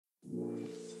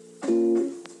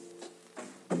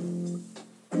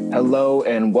Hello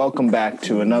and welcome back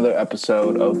to another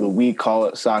episode of the We Call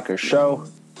It Soccer show.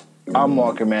 I'm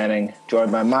Walker Manning,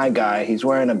 joined by my guy. He's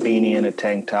wearing a beanie and a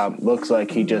tank top. Looks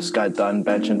like he just got done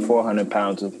benching 400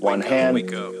 pounds with one hand.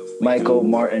 Michael,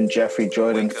 Martin, Jeffrey,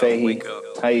 Jordan, Fahey.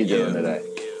 How you doing today?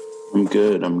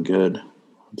 I'm good.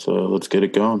 So let's get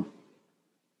it going.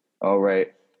 All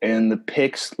right. In the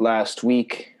picks last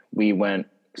week, we went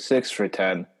 6 for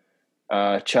 10.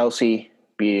 Chelsea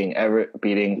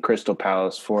beating Crystal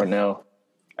Palace 4-0.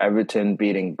 Everton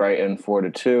beating Brighton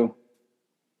 4-2.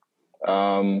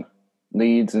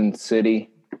 Leeds and City,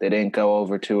 they didn't go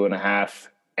over 2.5,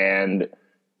 and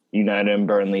United and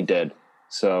Burnley did.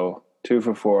 So 2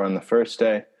 for 4 on the first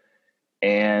day.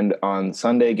 And on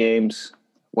Sunday games,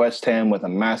 West Ham with a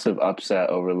massive upset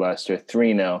over Leicester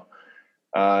 3-0.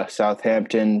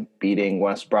 Southampton beating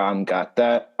West Brom got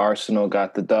that. Arsenal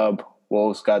got the dub.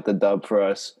 Wolves got the dub for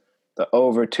us. The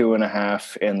over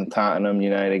 2.5 in the Tottenham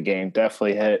United game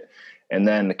definitely hit. And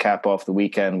then to cap off the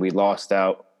weekend, we lost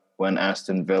out when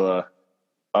Aston Villa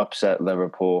upset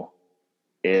Liverpool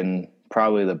in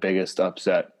probably the biggest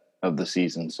upset of the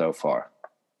season so far.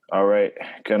 All right,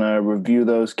 gonna review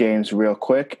those games real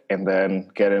quick and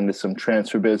then get into some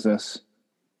transfer business.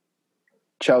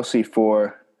 Chelsea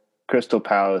 4, Crystal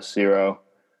Palace 0.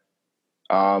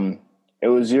 It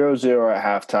was 0-0 at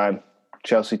halftime.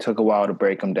 Chelsea took a while to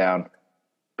break them down.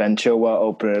 Ben Chilwell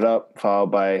opened it up, followed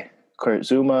by Kurt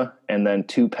Zouma, and then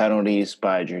 2 penalties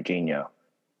by Jorginho.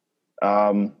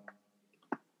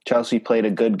 Chelsea played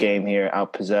a good game here,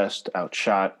 outpossessed,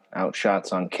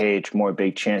 outshots on cage, more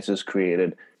big chances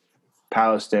created.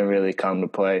 Palace didn't really come to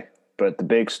play, but the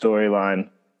big storyline,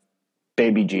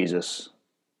 Baby Jesus,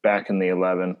 back in the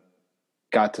 11,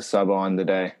 got to sub on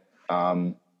today.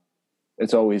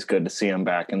 It's always good to see him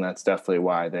back, and that's definitely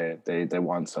why they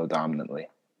won so dominantly.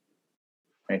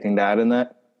 Anything to add in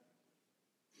that?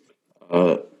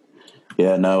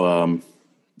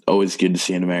 Always good to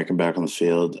see an American back on the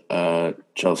field.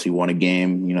 Chelsea won a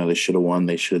game. They should have won.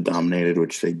 They should have dominated,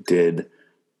 which they did.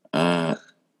 But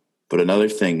another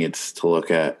thing it's to look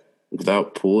at,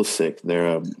 without Pulisic,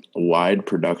 their wide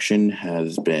production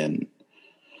has been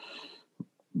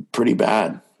pretty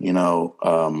bad.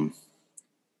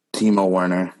 Timo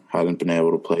Werner hasn't been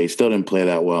able to play. He still didn't play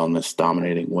that well in this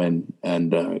dominating win.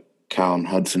 And Callum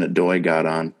Hudson-Odoi got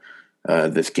on.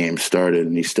 This game started,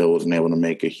 and he still wasn't able to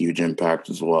make a huge impact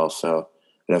as well. So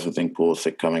I definitely think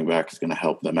Pulisic coming back is going to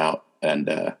help them out and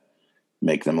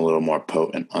make them a little more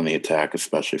potent on the attack,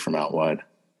 especially from out wide.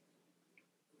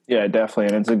 Yeah, definitely.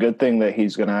 And it's a good thing that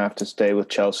he's going to have to stay with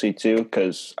Chelsea too,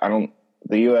 because the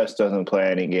U.S. doesn't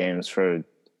play any games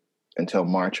until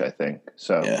March, I think.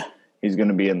 So yeah. He's going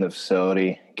to be in the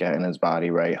facility, getting his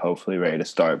body right, hopefully ready to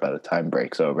start by the time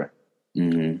break's over.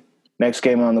 Mm-hmm. Next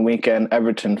game on the weekend,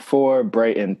 Everton 4,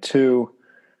 Brighton 2.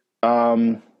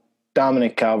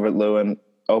 Dominic Calvert-Lewin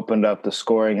opened up the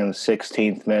scoring in the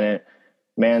 16th minute.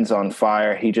 Man's on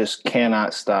fire. He just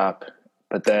cannot stop.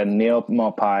 But then Neil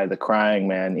Maupay, the crying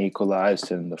man, equalized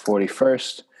in the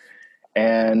 41st.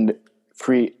 And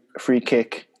free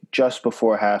kick just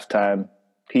before halftime.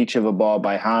 Peach of a ball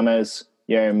by James.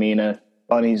 Yeremina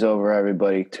bunnies over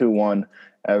everybody. 2-1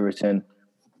 Everton.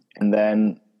 And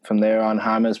then from there on,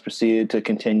 James proceeded to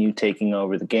continue taking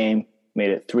over the game,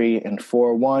 made it 3 and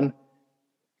 4-1.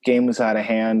 Game was out of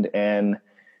hand, and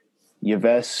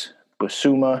Yves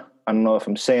Bissouma, I don't know if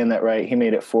I'm saying that right, he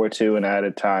made it 4-2 in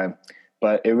added time,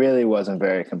 but it really wasn't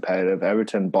very competitive.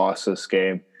 Everton bossed this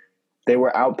game. They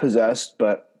were outpossessed,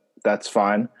 but that's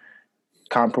fine.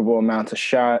 Comparable amounts of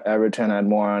shot. Everton had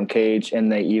more on cage, and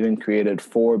they even created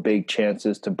 4 big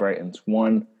chances to Brighton's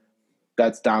 1.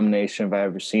 That's domination if I've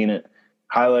ever seen it.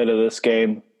 Highlight of this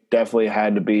game definitely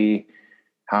had to be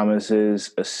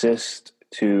James' assist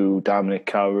to Dominic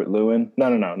Calvert-Lewin. No,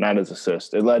 not his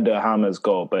assist. It led to James'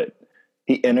 goal, but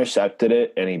he intercepted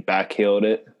it and he backheeled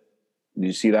it. Did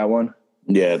you see that one?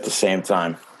 Yeah, at the same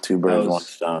time. 2 birds, 1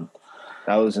 stone.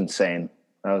 That was insane.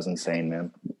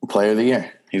 Man. Player of the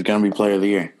year. He's going to be player of the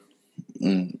year.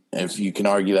 And if you can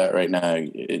argue that right now,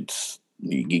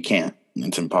 you can't.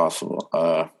 It's impossible.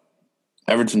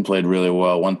 Everton played really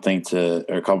well.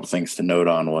 A couple things to note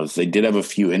on was they did have a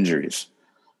few injuries.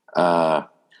 So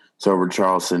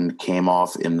Richarlison came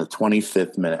off in the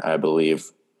 25th minute, I believe,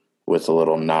 with a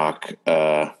little knock.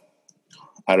 I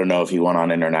don't know if he went on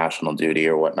international duty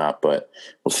or whatnot, but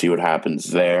we'll see what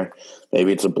happens there.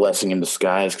 Maybe it's a blessing in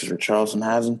disguise because Richarlison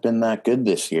hasn't been that good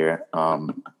this year.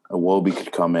 Iwobi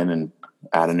could come in and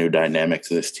add a new dynamic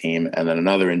to this team. And then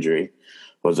another injury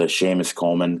was that Seamus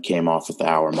Coleman came off at the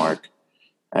hour mark.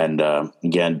 And,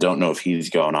 again, don't know if he's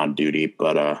going on duty,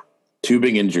 but 2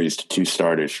 big injuries to 2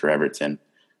 starters for Everton.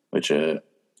 which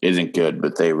isn't good,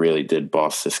 but they really did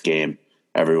boss this game.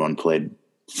 Everyone played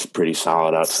pretty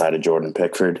solid outside of Jordan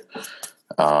Pickford.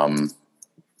 And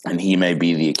he may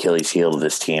be the Achilles heel of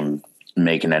this team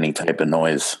making any type of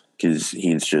noise because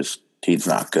he's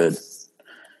not good.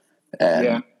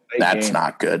 And that's game.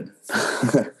 not good.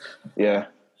 Yeah.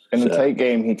 In a tight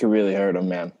game, he could really hurt him,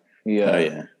 man.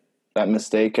 Yeah. That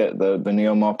mistake at the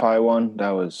Neil Maupay one,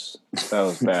 that was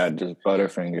bad. Just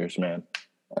butterfingers, man.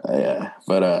 Yeah.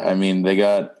 But, I mean,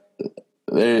 they're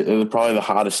probably the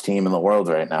hottest team in the world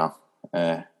right now.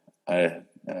 I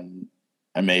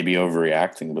may be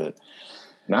overreacting, but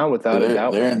now without a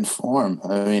doubt, they're in form.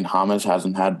 I mean, James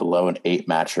hasn't had below an 8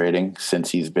 match rating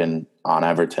since he's been on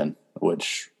Everton,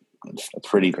 which is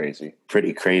pretty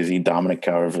crazy. Dominic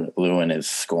Calvert-Lewin is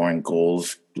scoring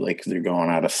goals like they're going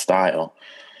out of style,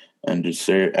 and just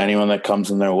anyone that comes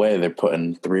in their way, they're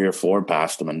putting 3 or 4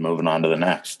 past them and moving on to the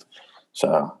next.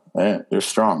 So they're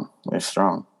strong. They're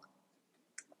strong.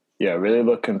 Yeah, really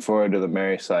looking forward to the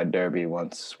Merseyside derby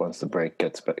once the break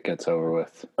gets over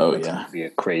with. It's gonna be a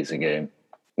crazy game.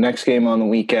 Next game on the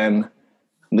weekend,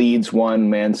 Leeds 1,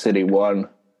 Man City 1.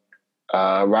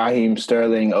 Raheem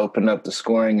Sterling opened up the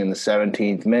scoring in the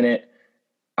 17th minute.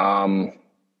 Then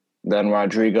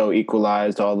Rodrigo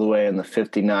equalized all the way in the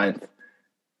 59th.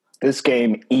 This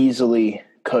game easily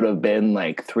could have been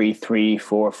like 3-3,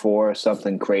 4-4,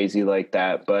 something crazy like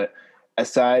that. But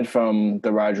aside from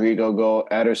the Rodrigo goal,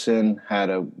 Ederson had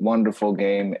a wonderful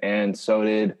game, and so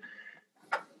did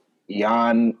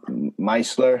Jan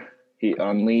Meisler.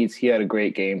 On Leeds, he had a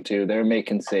great game too. They're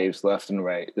making saves left and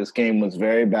right. This game was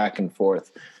very back and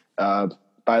forth. By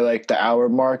like the hour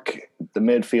mark, the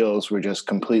midfields were just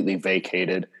completely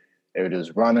vacated. They were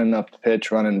just running up the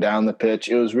pitch, running down the pitch.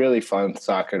 It was really fun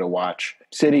soccer to watch.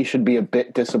 City should be a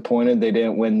bit disappointed they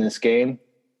didn't win this game.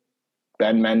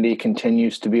 Ben Mendy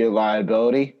continues to be a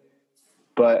liability,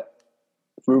 but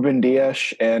Ruben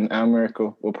Dias and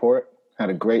Aymeric Laporte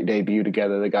had a great debut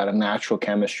together. They got a natural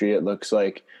chemistry, it looks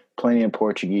like. Plenty of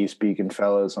Portuguese-speaking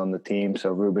fellas on the team,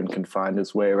 so Ruben can find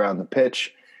his way around the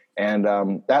pitch. And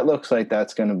that looks like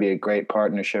that's going to be a great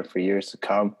partnership for years to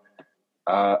come.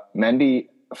 Mendy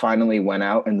finally went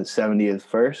out in the 70th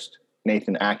first.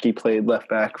 Nathan Ake played left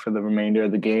back for the remainder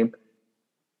of the game.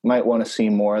 Might want to see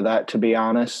more of that, to be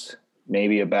honest.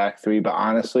 Maybe a back three, but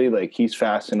honestly, like, he's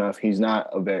fast enough. He's not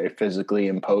a very physically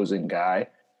imposing guy.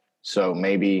 So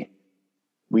maybe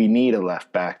we need a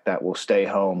left back that will stay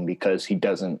home because he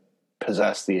doesn't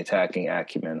possess the attacking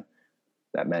acumen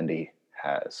that Mendy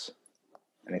has.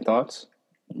 Any thoughts?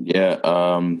 Yeah,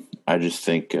 I just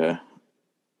think, but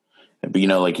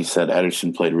like you said,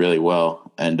 Ederson played really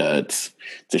well, and it's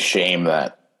a shame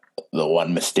that the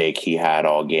one mistake he had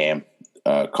all game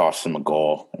cost him a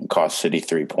goal and cost City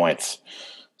 3 points.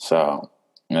 So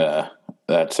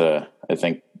that's I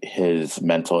think his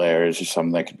mental errors are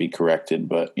something that could be corrected,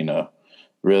 but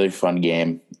really fun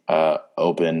game,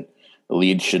 open. The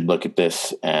Leeds should look at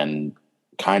this and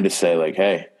kind of say, like,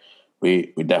 hey,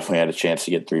 we definitely had a chance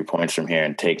to get 3 points from here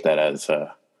and take that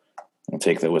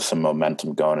with some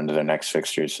momentum going into their next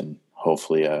fixtures and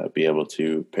hopefully be able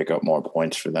to pick up more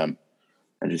points for them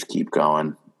and just keep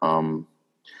going.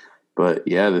 But,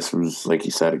 yeah, this was, like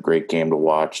you said, a great game to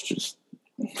watch, just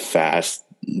fast,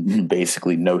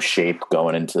 basically no shape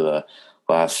going into the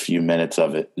last few minutes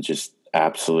of it, just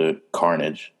absolute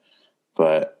carnage.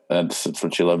 But that's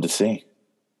what you love to see.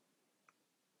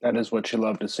 That is what you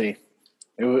love to see.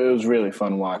 It was really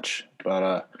fun watch.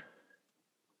 But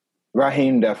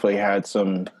Raheem definitely had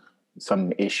some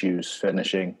issues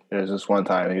finishing. There's this one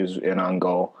time he was in on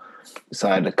goal,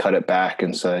 decided to cut it back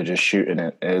instead of just shooting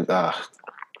it. It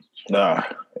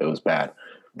was bad.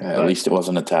 At least it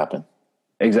wasn't a tap-in.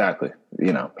 Exactly.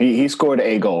 He scored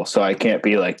a goal, so I can't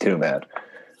be like too mad.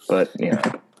 But,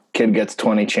 kid gets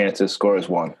 20 chances, scores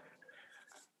 1.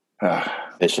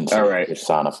 Efficiency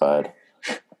personified.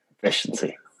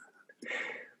 Efficiency.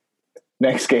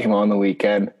 Next game on the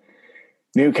weekend,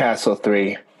 Newcastle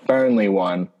 3, Burnley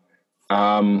 1.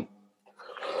 Alan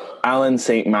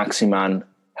Saint-Maximin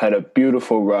had a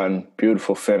beautiful run,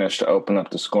 beautiful finish to open up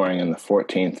the scoring in the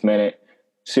 14th minute.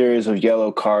 Series of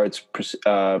yellow cards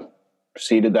came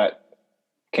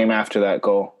after that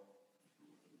goal.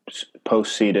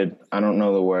 Postceded. I don't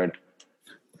know the word.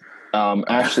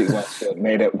 Ashley Westfield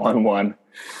made it 1-1.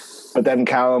 But then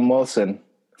Callum Wilson,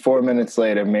 4 minutes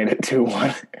later, made it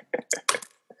 2-1.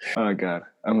 Oh, God.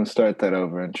 I'm going to start that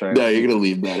over and try. No, you're going to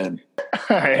leave that in.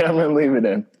 All right, I'm going to leave it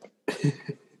in.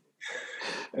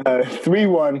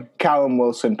 3-1, Callum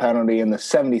Wilson penalty in the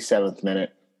 77th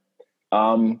minute.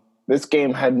 This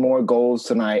game had more goals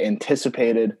than I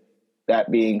anticipated. That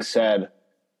being said,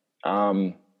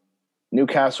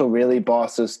 Newcastle really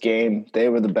bossed this game. They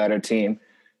were the better team.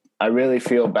 I really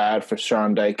feel bad for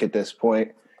Sean Dyche at this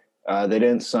point. They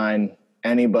didn't sign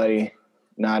anybody,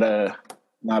 not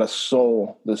a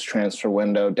soul this transfer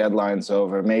window. Deadline's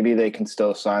over. Maybe they can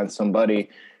still sign somebody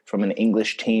from an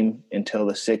English team until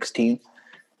the 16th.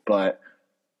 But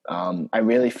I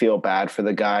really feel bad for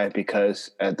the guy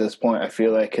because at this point I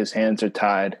feel like his hands are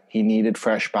tied. He needed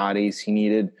fresh bodies. He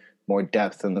needed more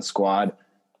depth in the squad.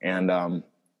 And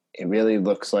it really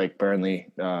looks like Burnley,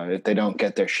 if they don't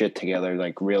get their shit together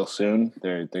like real soon,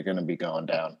 they're going to be going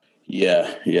down.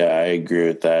 Yeah, I agree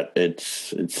with that.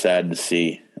 It's sad to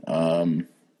see.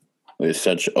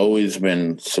 They've always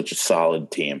been such a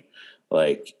solid team.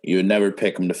 Like, you would never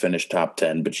pick them to finish top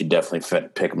 10, but you definitely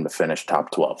pick them to finish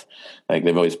top 12. Like,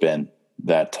 they've always been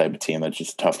that type of team that's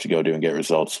just tough to go to and get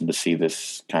results. And to see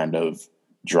this kind of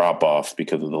drop off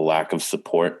because of the lack of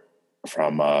support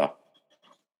from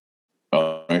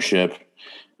ownership,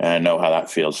 and I know how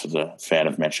that feels as a fan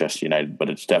of Manchester United, but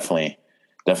it's definitely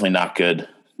not good.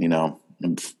 You know,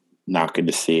 it's not good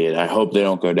to see it. I hope they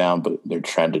don't go down, but they're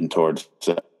trending towards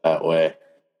that way.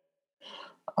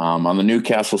 On the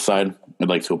Newcastle side, I'd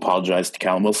like to apologize to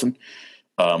Callum Wilson.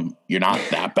 You're not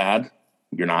that bad.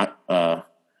 You're not.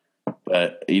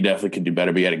 But you definitely could do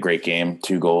better. But you had a great game,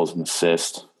 2 goals and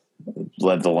assist,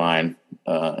 led the line,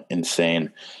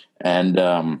 insane. And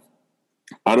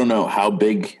I don't know how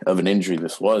big of an injury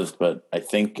this was, but I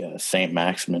think St.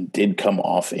 Maximin did come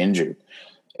off injured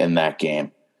in that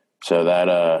game. So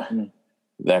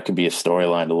that could be a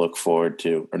storyline to look forward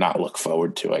to, or not look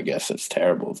forward to, I guess. It's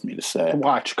terrible of me to say. To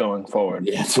watch going forward.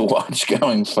 Yeah, to watch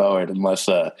going forward, unless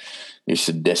you're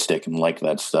sadistic and like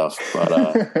that stuff.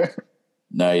 But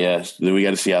no, yeah, we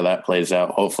got to see how that plays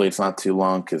out. Hopefully it's not too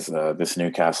long because this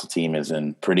Newcastle team is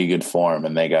in pretty good form,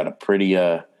 and they got a pretty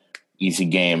easy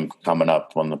game coming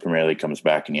up when the Premier League comes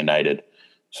back in United.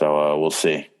 So we'll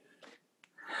see.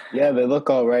 Yeah, they look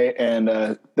all right, and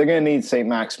they're going to need St.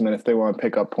 Maximin if they want to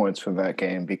pick up points from that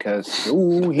game because he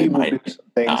will do some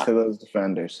things to those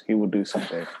defenders. He will do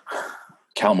something.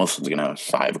 Callum Wilson's going to have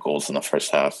 5 goals in the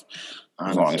first half,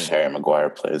 as long as Harry Maguire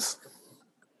plays.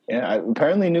 Yeah,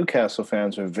 apparently Newcastle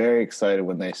fans were very excited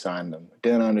when they signed him.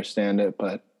 Didn't understand it,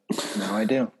 but now I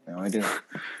do.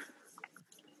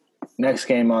 Next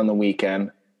game on the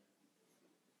weekend,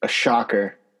 a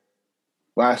shocker.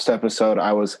 Last episode,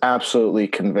 I was absolutely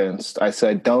convinced. I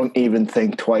said, don't even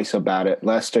think twice about it.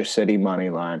 Leicester City money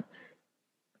line.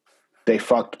 They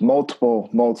fucked multiple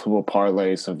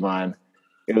parlays of mine.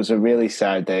 It was a really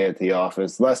sad day at the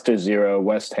office. Leicester 0,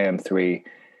 West Ham 3.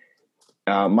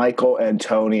 Michael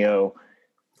Antonio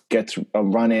gets a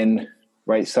run-in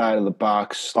right side of the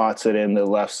box, slots it in the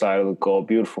left side of the goal.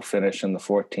 Beautiful finish in the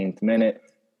 14th minute.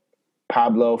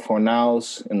 Pablo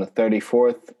Fornals in the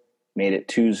 34th made it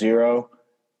 2-0.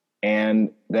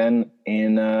 And then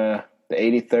in the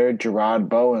 83rd, Gerard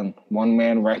Bowen,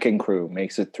 one-man wrecking crew,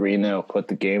 makes it 3-0, put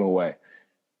the game away.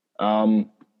 In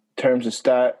terms of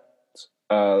stats,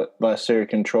 Leicester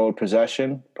controlled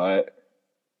possession, but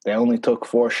they only took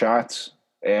 4 shots,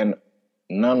 and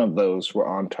none of those were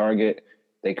on target.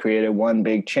 They created one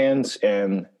big chance,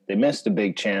 and they missed a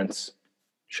big chance,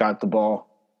 shot the ball,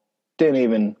 didn't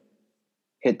even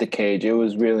hit the cage. It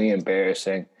was really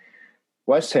embarrassing.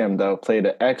 West Ham, though, played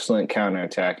an excellent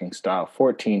counter-attacking style.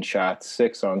 14 shots,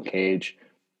 6 on cage,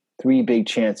 3 big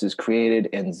chances created,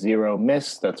 and 0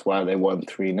 missed. That's why they won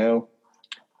 3-0.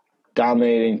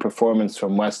 Dominating performance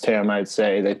from West Ham, I'd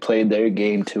say. They played their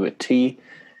game to a T.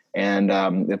 And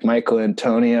if Michael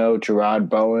Antonio, Gerard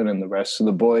Bowen, and the rest of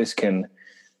the boys can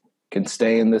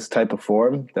stay in this type of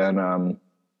form, then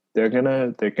they're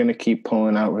gonna keep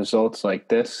pulling out results like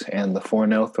this and the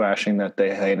 4-0 thrashing that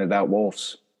they handed out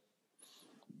Wolves.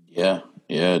 Yeah.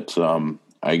 It's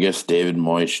I guess David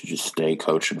Moyes should just stay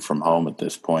coaching from home at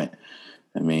this point.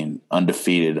 I mean,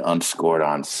 undefeated, unscored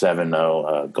on,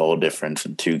 7-0 goal difference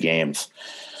in 2 games.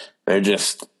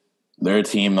 They're a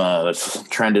team that's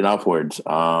trending upwards.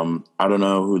 I don't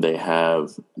know who they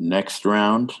have next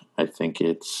round. I think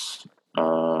it's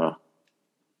Tottenham.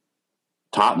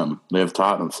 They have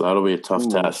Tottenham, so that'll be a tough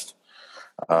test.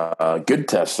 Good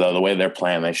test, though. The way they're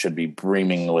playing, they should be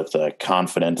brimming with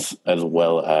confidence, as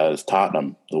well as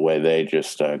Tottenham, the way they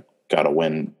just got a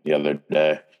win the other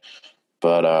day.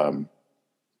 But,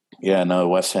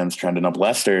 West Ham's trending up.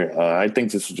 Leicester, I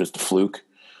think this was just a fluke,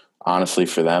 honestly,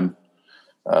 for them.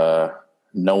 No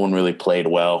one really played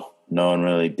well. No one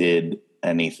really did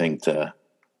anything to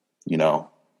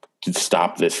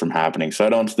stop this from happening. So I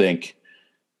don't think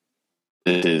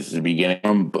this is the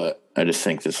beginning, but I just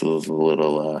think this was a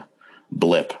little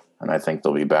blip, and I think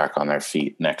they'll be back on their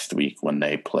feet next week when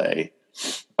they play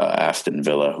Aston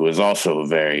Villa, who is also a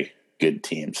very good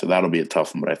team. So that'll be a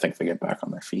tough one, but I think they get back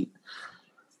on their feet.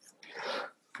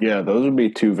 Yeah, those would be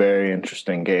two very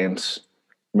interesting games.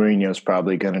 Mourinho's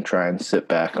probably going to try and sit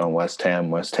back on West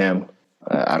Ham.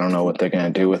 I don't know what they're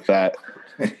going to do with that.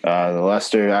 The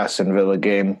Leicester-Aston Villa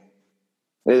game,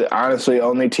 honestly,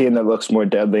 only team that looks more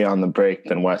deadly on the break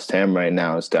than West Ham right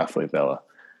now is definitely Villa.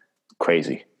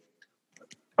 Crazy.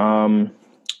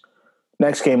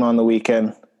 Next game on the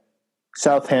weekend,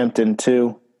 Southampton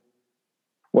 2,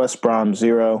 West Brom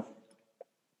 0.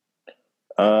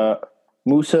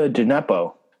 Musa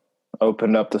Djenepo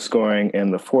opened up the scoring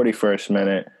in the 41st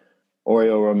minute.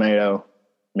 Oriol Romeo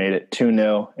made it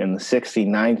 2-0 in the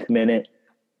 69th minute.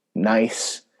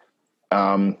 Nice.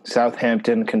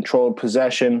 Southampton controlled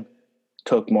possession,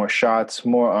 took more shots,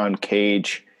 more on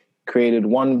cage, created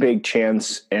one big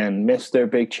chance and missed their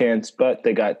big chance, but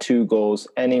they got 2 goals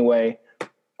anyway.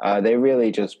 They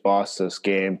really just bossed this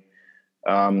game.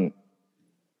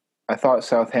 I thought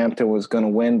Southampton was going to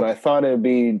win, but I thought it would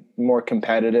be more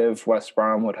competitive. West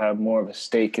Brom would have more of a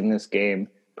stake in this game,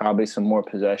 probably some more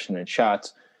possession and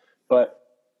shots. But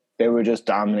they were just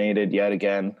dominated yet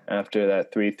again after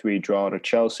that 3-3 draw to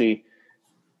Chelsea.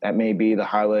 That may be the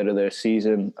highlight of their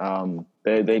season.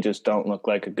 They just don't look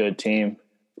like a good team.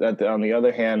 On the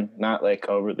other hand, not like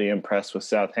overly impressed with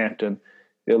Southampton.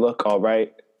 They look all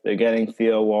right. They're getting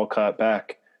Theo Walcott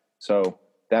back. So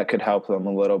that could help them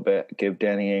a little bit, give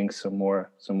Danny Ings some more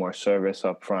service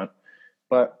up front.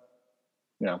 But,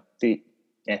 nothing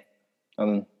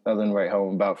to write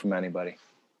home about from anybody.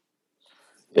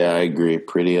 Yeah, I agree.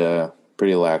 Pretty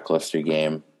lackluster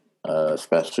game,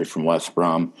 especially from West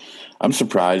Brom. I'm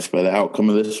surprised by the outcome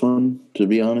of this one, to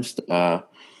be honest. I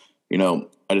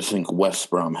just think West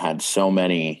Brom had so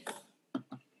many,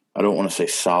 I don't want to say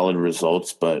solid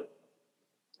results, but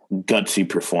gutsy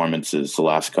performances the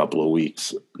last couple of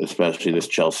weeks, especially this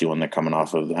Chelsea one they're coming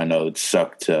off of. I know it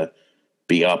sucked to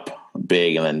be up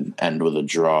big and then end with a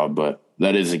draw, but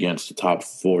that is against the top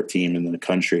 4 team in the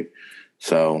country.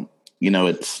 So,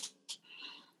 it's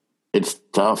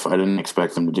tough. I didn't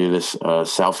expect them to do this.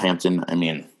 Southampton,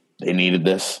 they needed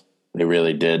this. They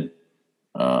really did.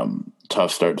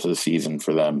 Tough start to the season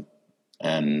for them.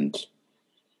 And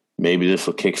maybe this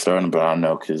will kickstart them, but I don't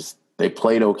know, because they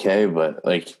played okay, but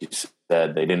like you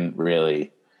said, they didn't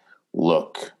really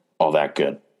look all that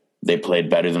good. They played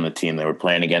better than the team they were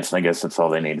playing against, and I guess that's all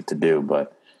they needed to do,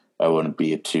 but I wouldn't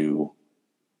be too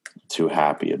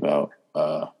happy about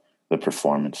the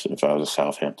performance if I was a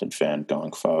Southampton fan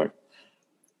going forward.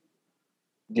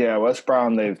 Yeah, West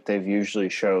Brom, they've usually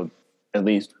showed at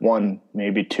least 1,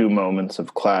 maybe 2 moments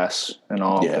of class in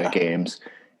all of their games,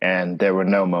 and there were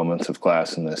no moments of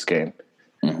class in this game.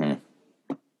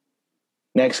 Mm-hmm.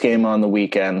 Next game on the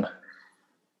weekend,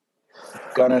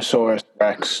 Gunnersaurus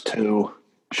Rex 2,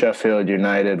 Sheffield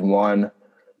United 1.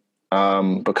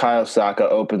 Bukayo Saka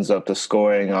opens up the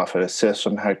scoring off an assist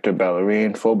from Hector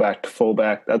Bellerin, fullback to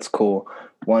fullback. That's cool.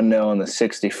 1-0 in the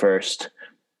 61st.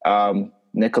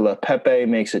 Nicola Pepe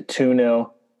makes it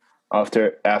 2-0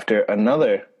 after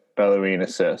another Bellerin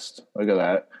assist. Look at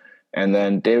that. And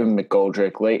then David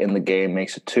McGoldrick late in the game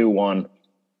makes it 2-1.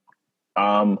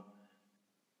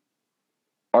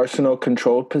 Arsenal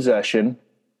controlled possession,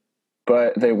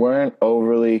 but they weren't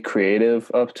overly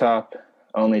creative up top.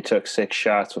 Only took 6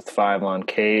 shots with 5 on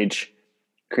cage.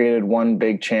 Created 1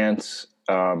 big chance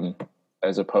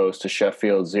as opposed to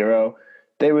Sheffield 0.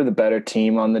 They were the better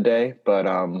team on the day, but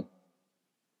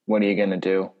what are you going to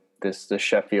do? The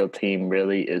Sheffield team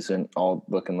really isn't all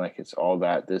looking like it's all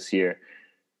that this year.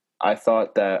 I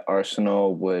thought that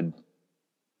Arsenal would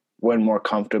win more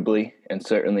comfortably and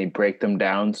certainly break them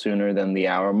down sooner than the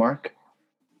hour mark.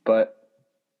 But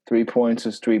 3 points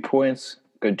is 3 points.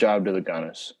 Good job to the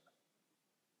Gunners.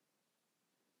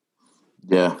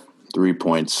 Yeah, 3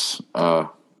 points.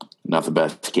 Not the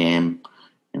best game.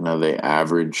 They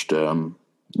averaged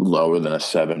lower than a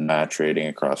 7 match rating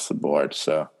across the board,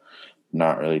 so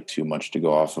not really too much to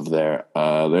go off of there.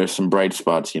 There's some bright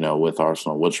spots, with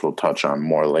Arsenal, which we'll touch on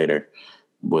more later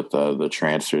with the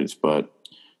transfers, but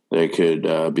they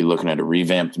could be looking at a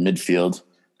revamped midfield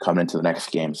coming into the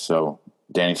next game. So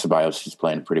Danny Ceballos is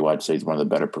playing pretty well. I'd say he's one of the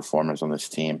better performers on this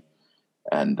team.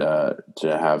 And to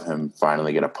have him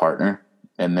finally get a partner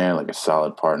in there, like a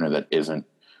solid partner that isn't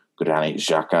Granit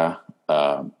Xhaka,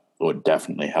 would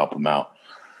definitely help him out.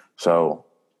 So,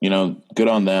 good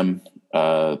on them.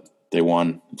 They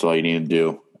won. That's all you need to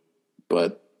do.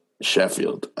 But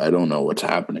Sheffield, I don't know what's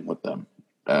happening with them.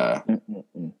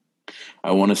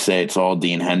 I want to say it's all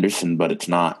Dean Henderson, but it's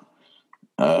not.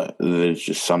 There's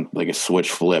just like a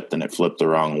switch flipped, and it flipped the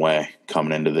wrong way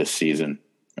coming into this season.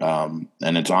 And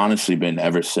it's honestly been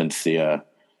ever since the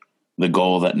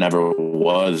goal that never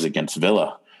was against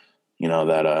Villa,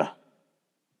 that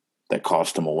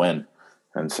cost him a win.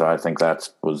 And so I think that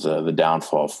was the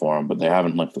downfall for him. But they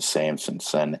haven't looked the same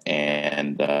since then.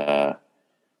 And,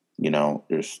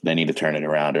 they need to turn it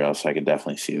around, or else I could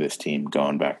definitely see this team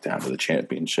going back down to the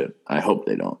championship. I hope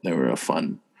they don't. They were not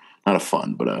a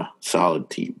fun, but a solid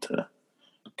team to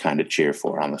kind of cheer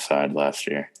for on the side last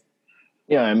year.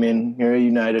 Yeah, I mean, you're a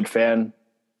United fan.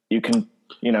 You can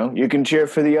cheer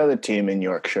for the other team in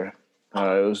Yorkshire.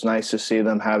 It was nice to see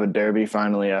them have a derby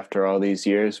finally after all these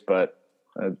years, but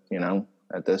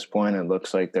at this point, it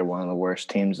looks like they're one of the worst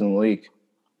teams in the league.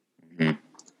 Mm-hmm.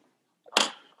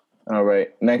 All right,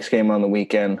 next game on the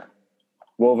weekend,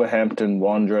 Wolverhampton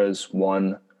Wanderers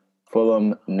 1,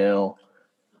 Fulham 0.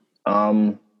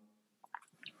 I'm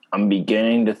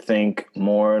beginning to think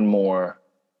more and more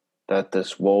that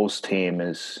this Wolves team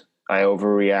I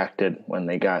overreacted when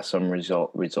they got some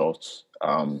results.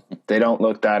 They don't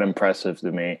look that impressive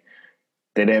to me.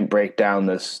 They didn't break down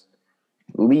this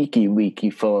leaky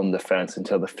Fulham defense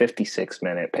until the 56th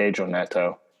minute. Pedro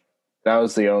Neto. That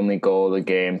was the only goal of the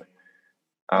game.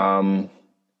 Nelson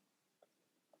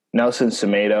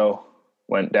Semedo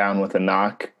went down with a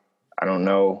knock. I don't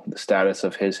know the status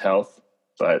of his health,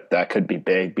 but that could be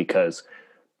big because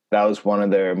that was one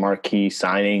of their marquee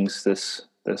signings this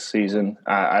season.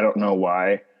 I don't know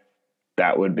why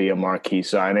that would be a marquee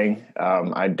signing.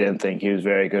 I didn't think he was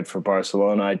very good for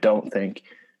Barcelona. I don't think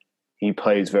he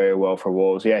plays very well for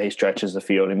Wolves. Yeah, he stretches the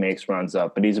field, he makes runs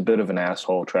up, but he's a bit of an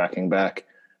asshole tracking back.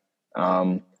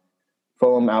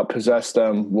 Fulham outpossessed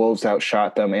them. Wolves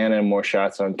outshot them and had more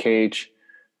shots on Cage.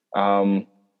 Fulham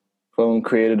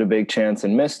created a big chance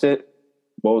and missed it.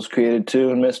 Wolves created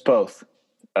two and missed both.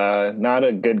 Not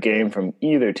a good game from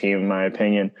either team, in my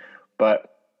opinion,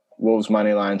 but Wolves'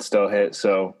 money line still hit,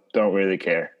 so don't really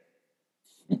care.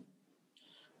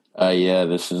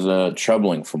 This is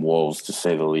troubling from Wolves, to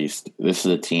say the least. This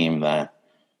is a team that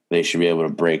they should be able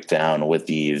to break down with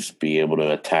ease, be able to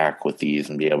attack with ease,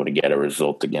 and be able to get a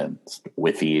result against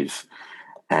with ease.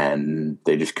 And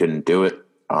they just couldn't do it.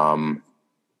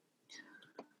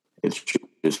 It's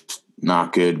just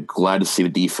not good. Glad to see the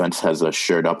defense has a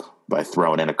shirt up by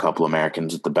throwing in a couple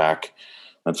Americans at the back.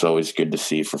 That's always good to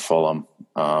see for Fulham.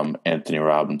 Anthony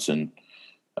Robinson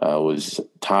was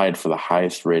tied for the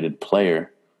highest rated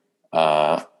player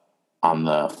on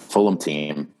the Fulham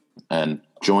team and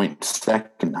joint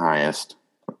second highest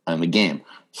in the game.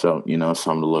 So,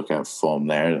 something to look at Fulham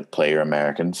there, the player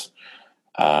Americans.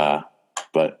 But,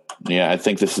 I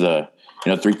think this is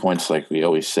 3 points, like we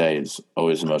always say, is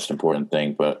always the most important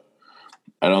thing. But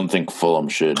I don't think Fulham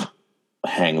should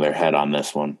hang their head on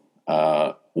this one.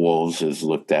 Wolves is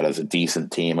looked at as a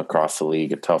decent team across the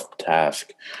league, a tough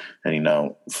task.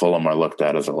 And, Fulham are looked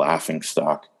at as a laughing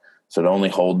stock. So to only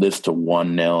hold this to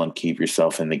 1-0 and keep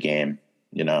yourself in the game,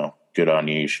 good on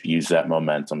you. You should use that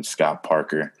momentum. Scott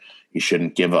Parker, you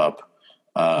shouldn't give up.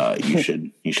 You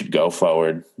should go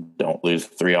forward. Don't lose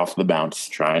 3 off the bounce.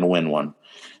 Try and win one.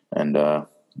 And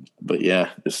but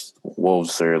yeah, just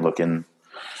Wolves are looking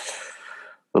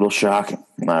a little shocking.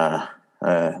 They're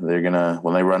gonna,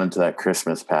 when they run into that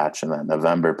Christmas patch and that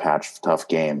November patch of tough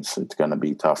games, it's gonna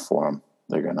be tough for them.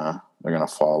 They're gonna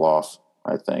fall off,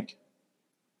 I think.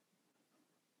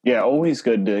 Yeah, always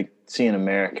good to see an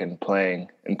American playing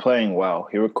well.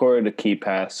 He recorded a key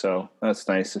pass, so that's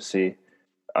nice to see.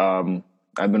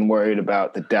 I've been worried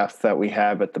about the depth that we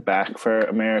have at the back for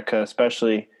America,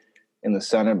 especially in the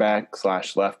center back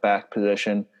 / left back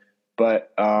position.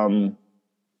 But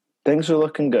things are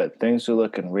looking good. Things are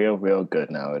looking real good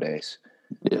nowadays.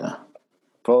 Yeah.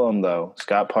 Fulham, though,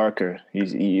 Scott Parker,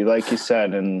 he like you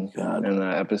said in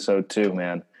the episode 2,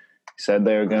 man. Said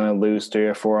they were going to lose 3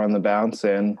 or 4 on the bounce,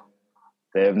 and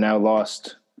they have now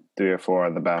lost 3 or 4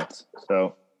 on the bounce.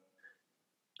 So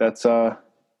that's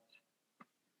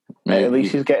maybe, at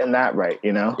least he's getting that right,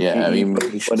 Yeah,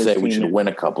 he should say we should win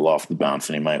a couple off the bounce,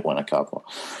 and he might win a couple.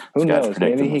 Who knows?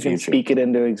 Maybe he can speak it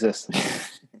into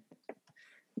existence.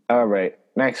 All right,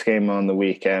 next game on the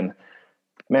weekend.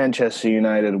 Manchester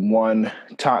United 1,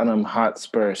 Tottenham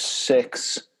Hotspur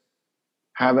 6.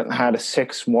 Haven't had a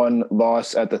 6-1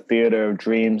 loss at the Theater of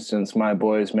Dreams since my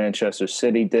boys Manchester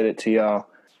City did it to y'all.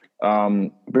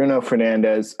 Bruno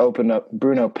Fernandes opened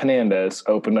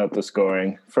up the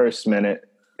scoring. First minute,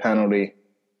 penalty.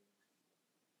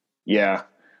 Yeah.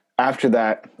 After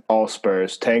that, all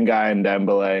Spurs. Tanguy and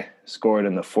Dembele scored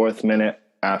in the 4th minute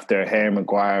after Harry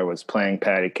Maguire was playing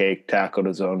patty cake, tackled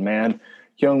his own man.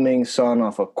 Heung-min Son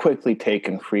off a quickly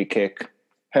taken free kick.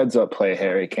 Heads up play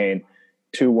Harry Kane.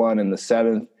 2-1 in the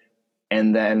 7th.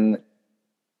 And then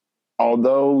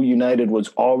although United was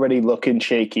already looking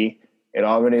shaky, it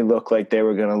already looked like they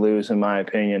were going to lose, in my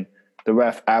opinion. The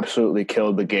ref absolutely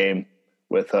killed the game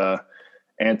with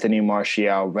Anthony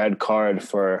Martial red card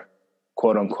for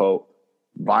quote unquote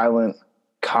violent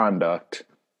conduct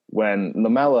when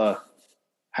Lamela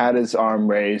had his arm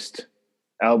raised,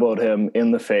 elbowed him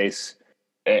in the face,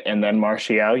 and then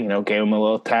Martial, gave him a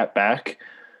little tap back.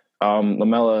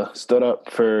 Lamela stood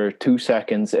up for 2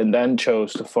 seconds and then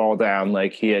chose to fall down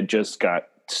like he had just got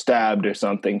stabbed or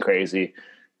something crazy.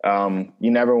 You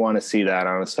never want to see that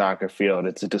on a soccer field.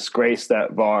 It's a disgrace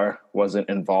that VAR wasn't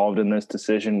involved in this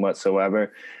decision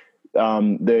whatsoever.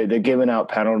 They're giving out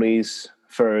penalties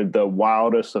for the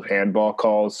wildest of handball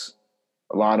calls,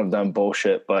 a lot of them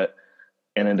bullshit, but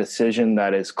in a decision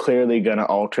that is clearly going to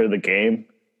alter the game,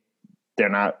 they're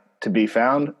not to be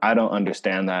found. I don't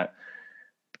understand that.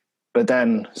 But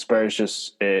then Spurs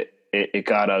just, it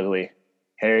got ugly.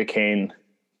 Harry Kane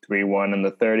 3-1 in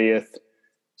the 30th.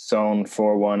 Son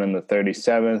 4-1 in the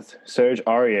 37th. Serge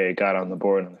Aurier got on the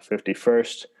board in the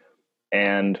 51st.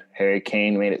 And Harry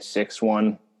Kane made it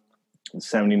 6-1 in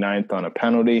 79th on a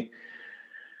penalty.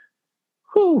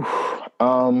 Whew.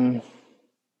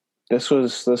 This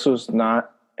was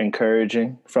not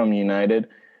encouraging from United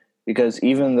because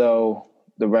even though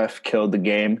the ref killed the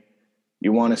game,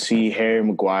 you want to see Harry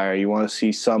Maguire, you want to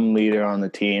see some leader on the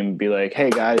team be like, hey,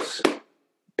 guys,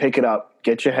 pick it up,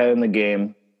 get your head in the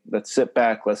game. Let's sit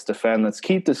back, let's defend, let's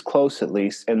keep this close at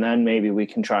least, and then maybe we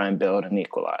can try and build and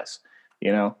equalize,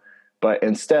 But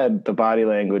instead, the body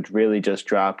language really just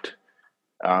dropped.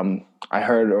 I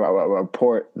heard a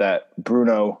report that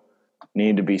Bruno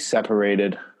needed to be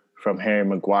separated from Harry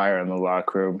Maguire in the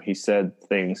locker room. He said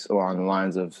things along the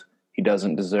lines of he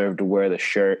doesn't deserve to wear the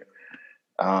shirt.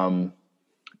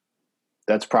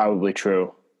 That's probably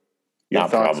true. Your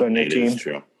thoughts on your team? It is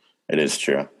true. It is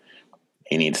true.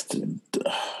 He needs to.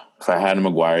 If I had a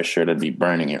Maguire shirt, I'd be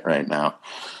burning it right now.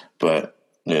 But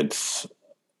it's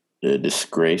a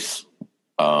disgrace.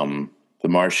 The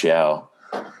Martial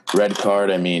red card.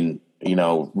 I mean,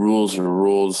 rules are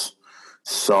rules.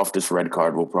 Softest red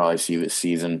card we'll probably see this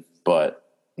season. But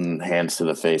hands to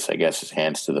the face, I guess, is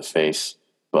hands to the face.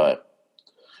 But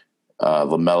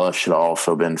Lamela should have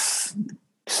also been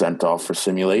sent off for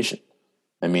simulation.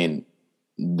 I mean,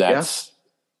 that's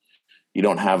you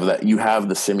don't have that. You have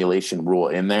the simulation rule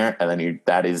in there, and then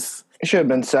that is. It should have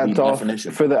been sent off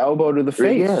for the elbow to the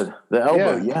face. Yeah, the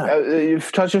elbow. Yeah, you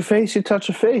touch a face, you touch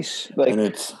a face.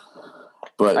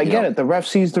 But I get it. The ref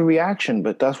sees the reaction,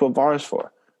 but that's what VAR is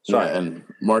for. Sorry. Yeah, and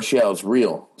Martial's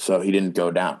real, so he didn't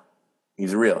go down.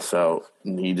 He's real, so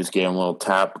he just gave him a little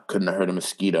tap. Couldn't have hurt a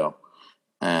mosquito,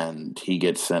 and he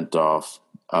gets sent off.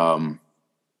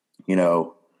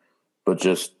 But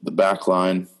just the back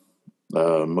line,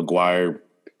 Maguire,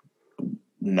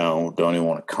 no, don't even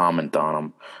want to comment on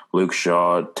him. Luke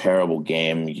Shaw, terrible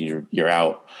game. You're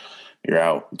out. You're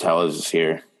out. Tellez is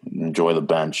here. Enjoy the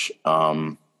bench.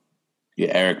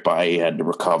 Eric Bailly had to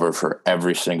recover for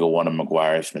every single one of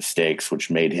Maguire's mistakes, which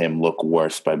made him look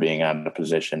worse by being out of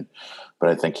position. But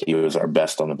I think he was our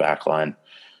best on the back line.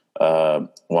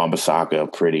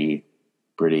 Wan-Bissaka, pretty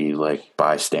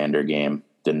bystander game.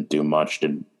 Didn't do much,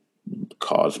 didn't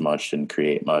cause much, didn't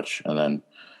create much. And then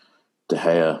De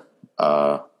Gea,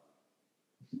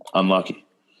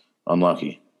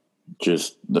 unlucky.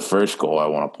 Just the first goal I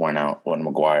want to point out when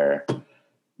Maguire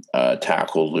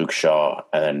tackled Luke Shaw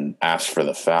and then asked for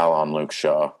the foul on Luke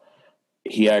Shaw.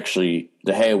 De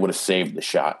Gea would have saved the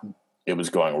shot. It was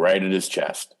going right at his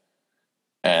chest.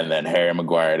 And then Harry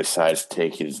Maguire decides to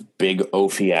take his big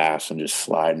oafy ass and just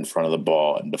slide in front of the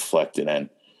ball and deflect it in.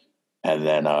 And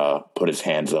then put his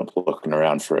hands up looking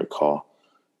around for a call.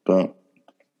 But,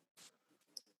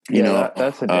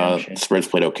 that's a damn shame. Spurs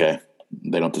played okay.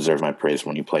 They don't deserve my praise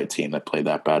when you play a team that played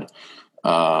that bad.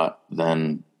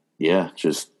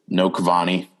 Just no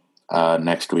Cavani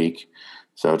next week.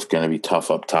 So it's going to be tough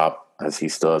up top as he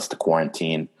still has to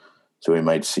quarantine. So we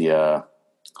might see a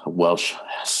Welsh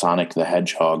Sonic the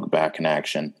Hedgehog back in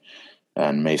action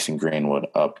and Mason Greenwood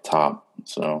up top.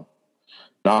 So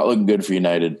not looking good for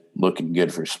United, looking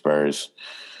good for Spurs.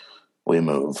 We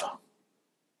move.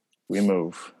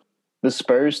 The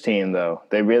Spurs team, though,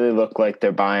 they really look like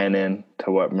they're buying in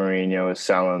to what Mourinho is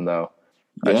selling, though.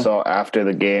 Yeah. I saw after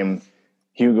the game,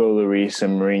 Hugo Lloris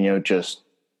and Mourinho just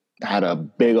had a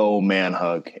big old man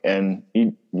hug. And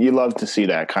you love to see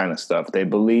that kind of stuff. They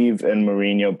believe in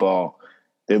Mourinho ball.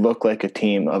 They look like a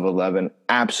team of 11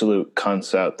 absolute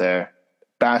cunts out there.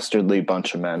 Bastardly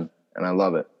bunch of men. And I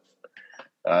love it.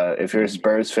 If you're a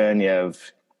Spurs fan, you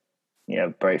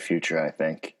have bright future, I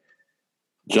think.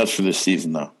 Just for this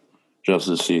season, though. just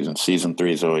this season. Season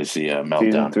 3 is always the meltdown.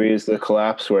 Season 3 is the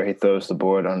collapse where he throws the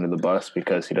board under the bus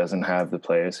because he doesn't have the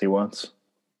players he wants.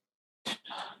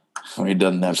 He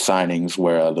doesn't have signings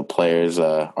where the players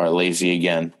are lazy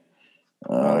again.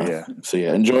 So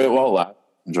yeah, enjoy it while it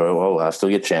lasts. Still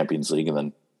get Champions League and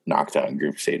then knocked out in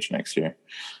group stage next year.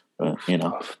 But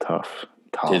tough.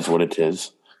 It is what it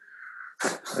is.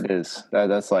 It is.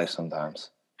 That's life sometimes.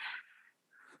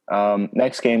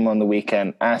 Next game on the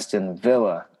weekend: Aston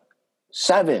Villa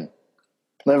 7,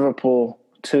 Liverpool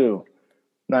 2.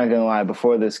 Not gonna lie,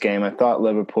 before this game, I thought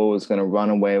Liverpool was gonna run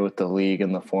away with the league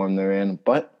and the form they're in,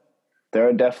 but there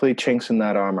are definitely chinks in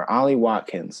that armor. Ollie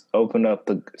Watkins opened up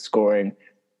the scoring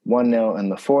 1-0 in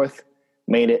the 4th,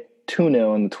 made it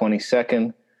 2-0 in the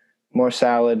 22nd. More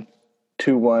Salad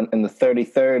 2-1 in the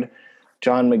 33rd.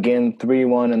 John McGinn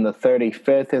 3-1 in the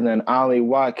 35th, and then Ollie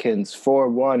Watkins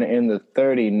 4-1 in the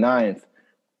 39th.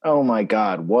 Oh my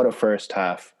God, what a first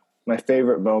half. My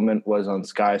favorite moment was on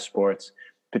Sky Sports.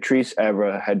 Patrice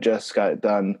Evra had just got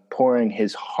done pouring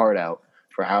his heart out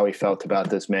for how he felt about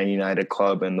this Man United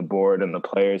club and the board and the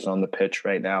players on the pitch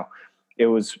right now. It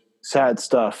was sad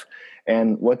stuff.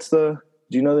 And do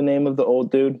you know the name of the old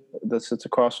dude that sits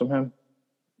across from him?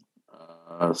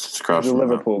 The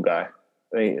Liverpool guy.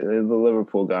 The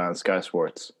Liverpool guy on Sky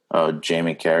Sports. Oh,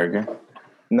 Jamie Carragher?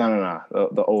 No.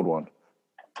 The old one.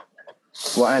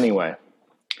 Well, anyway,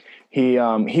 he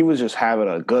was just having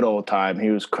a good old time. He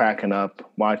was cracking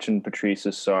up, watching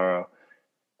Patrice's sorrow.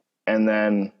 And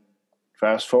then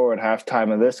fast forward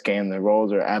halftime of this game, the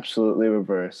roles are absolutely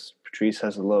reversed. Patrice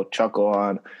has a little chuckle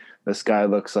on. This guy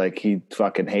looks like he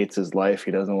fucking hates his life.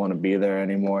 He doesn't want to be there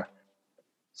anymore.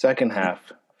 Second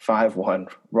half, 5-1.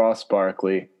 Ross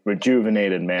Barkley,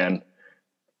 rejuvenated man.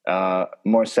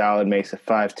 More Salad makes it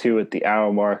 5-2 at the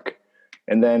hour mark.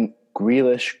 And then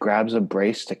Grealish grabs a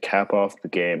brace to cap off the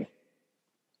game.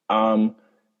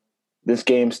 This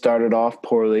game started off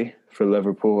poorly for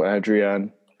Liverpool.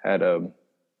 Adrian had an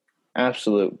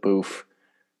absolute boof.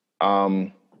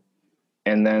 And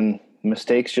then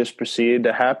mistakes just proceeded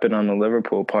to happen on the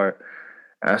Liverpool part.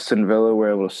 Aston Villa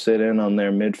were able to sit in on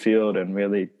their midfield and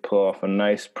really pull off a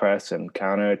nice press and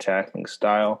counter-attacking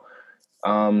style.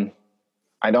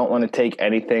 I don't want to take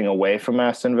anything away from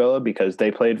Aston Villa because they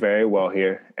played very well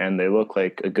here and they look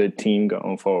like a good team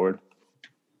going forward.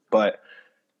 But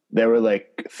there were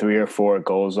like 3 or 4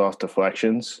 goals off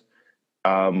deflections.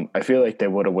 I feel like they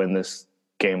would have won this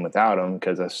game without them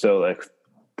because it's still like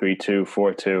 3-2,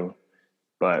 4-2.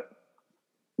 But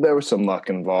there was some luck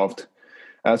involved.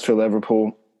 As for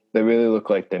Liverpool, they really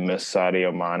look like they missed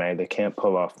Sadio Mane. They can't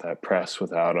pull off that press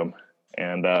without him.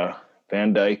 And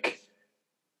Van Dijk,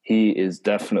 he is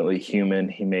definitely human.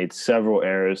 He made several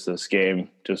errors this game.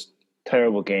 Just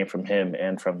terrible game from him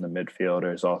and from the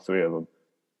midfielders, all 3 of them.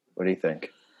 What do you think?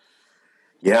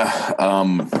 Yeah,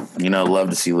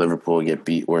 love to see Liverpool get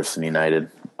beat worse than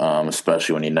United,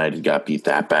 especially when United got beat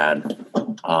that bad.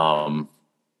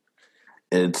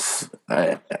 This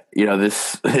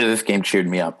game cheered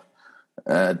me up,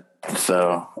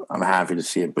 so I'm happy to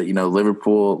see it. But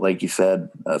Liverpool, like you said,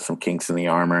 some kinks in the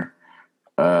armor.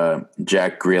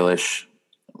 Jack Grealish,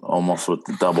 almost with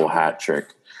the double hat trick,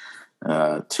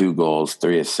 2 goals,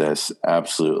 3 assists,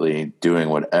 absolutely doing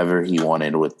whatever he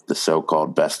wanted with the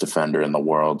so-called best defender in the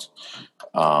world.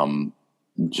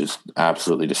 Just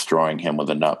absolutely destroying him with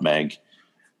a nutmeg.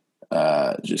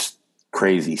 Just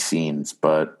crazy scenes,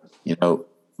 but.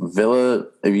 Villa,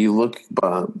 if you look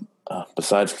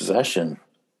besides possession,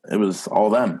 it was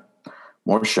all them.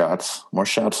 More shots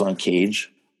on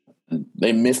Cage.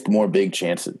 They missed more big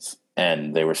chances,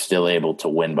 and they were still able to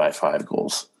win by 5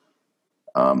 goals.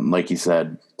 Like you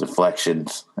said,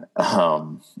 deflections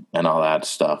and all that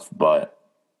stuff. But,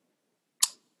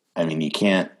 I mean,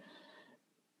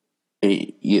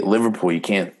 Liverpool, you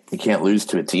can't lose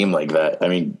to a team like that. I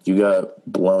mean, you got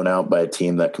blown out by a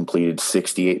team that completed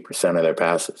 68% of their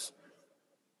passes.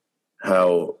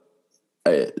 You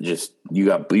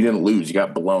didn't lose, you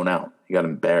got blown out. You got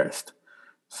embarrassed.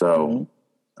 So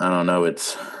I don't know.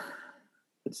 It's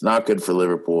not good for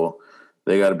Liverpool.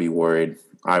 They got to be worried,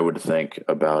 I would think,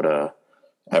 about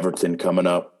Everton coming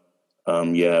up.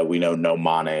 We know no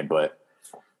Mane, but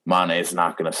Mane is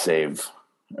not going to save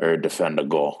or defend a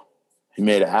goal. He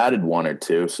may have added 1 or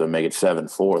 2, so make it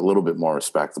 7-4, a little bit more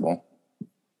respectable,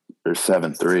 or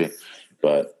 7-3.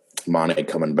 But Mane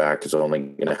coming back is only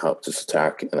going to help this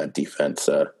attack, and that defense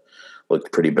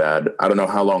looked pretty bad. I don't know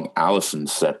how long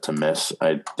Alisson's set to miss.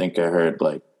 I think I heard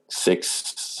like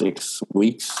 6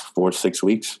 weeks, 4 to 6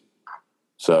 weeks.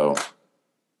 So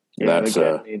that's need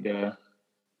to keep an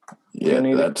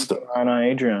eye on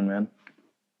Adrian, man.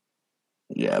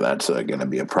 Yeah, that's going to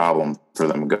be a problem for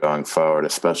them going forward,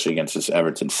 especially against this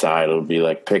Everton side. It'll be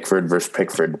like Pickford versus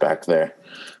Pickford back there.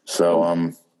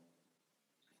 So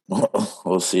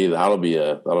we'll see. That'll be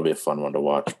a fun one to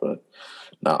watch, but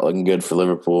not looking good for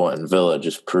Liverpool and Villa.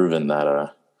 Just proven that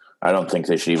I don't think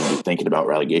they should even be thinking about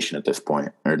relegation at this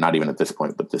point, or not even at this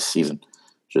point, but this season.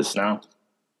 Just No.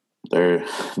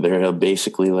 They're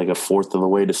basically like a fourth of the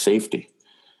way to safety.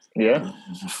 Yeah,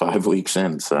 5 weeks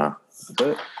in, so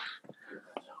good.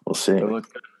 We'll see. They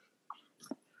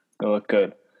look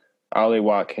good. Ollie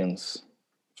Watkins,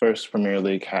 first Premier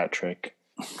League hat trick.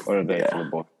 What a day for the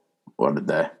boy. What a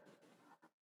day.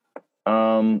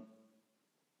 All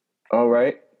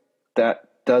right. That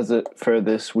does it for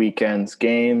this weekend's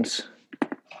games.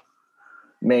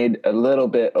 Made a little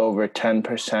bit over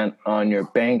 10% on your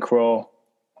bankroll.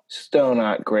 Still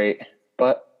not great,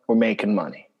 but we're making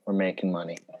money.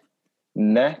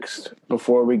 Next,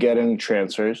 before we get into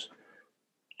transfers,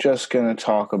 just going to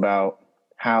talk about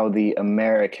how the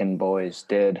American boys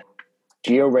did.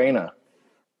 Gio Reyna,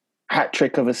 hat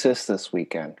trick of assists this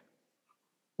weekend.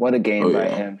 What a game by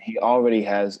him. He already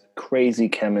has crazy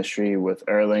chemistry with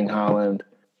Erling Haaland.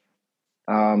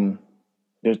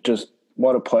 Just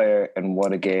what a player and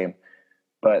what a game.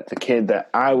 But the kid that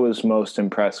I was most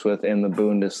impressed with in the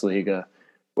Bundesliga,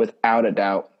 without a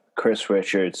doubt, Chris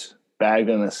Richards, bagged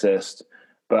an assist.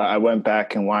 But I went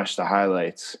back and watched the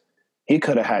highlights. He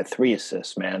could have had 3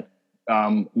 assists, man.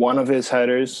 One of his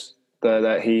headers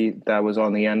that was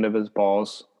on the end of his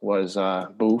balls was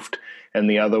boofed, and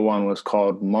the other one was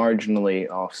called marginally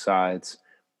offsides.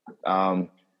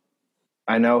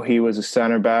 I know he was a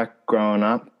center back growing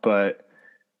up, but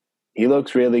he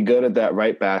looks really good at that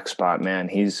right back spot, man.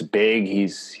 He's big,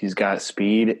 he's got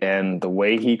speed, and the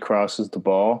way he crosses the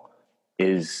ball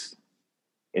it's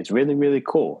really, really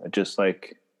cool. It just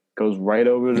like goes right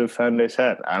over the defender's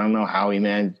head. I don't know how he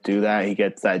managed to do that. He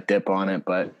gets that dip on it,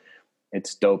 but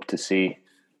it's dope to see.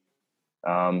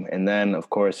 And then, of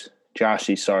course,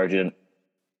 Joshy Sargent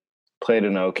played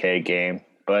an okay game,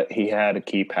 but he had a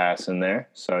key pass in there.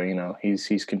 So, you know,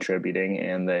 he's contributing,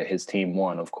 and his team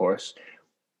won, of course.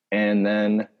 And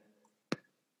then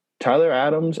Tyler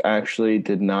Adams actually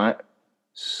did not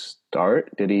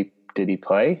start. Did he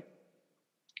play?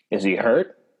 Is he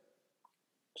hurt?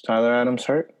 Is Tyler Adams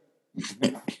hurt?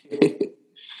 I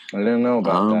didn't know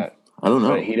about that. I don't know.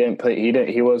 But he didn't play.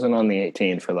 He wasn't on the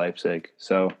 18 for Leipzig.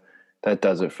 So that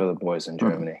does it for the boys in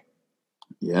Germany.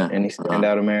 Yeah. Any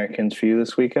standout Americans for you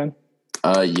this weekend?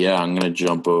 Yeah, I'm going to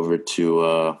jump over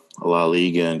to La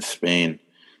Liga in Spain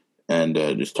and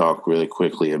just talk really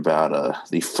quickly about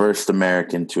the first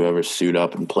American to ever suit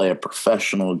up and play a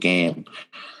professional game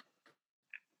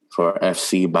for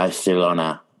FC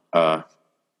Barcelona.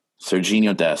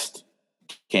 Serginho Dest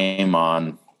came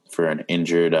on for an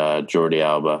injured Jordi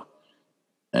Alba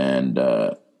and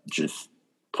just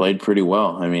played pretty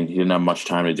well. I mean, he didn't have much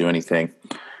time to do anything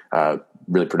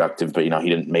really productive, but, you know, he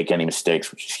didn't make any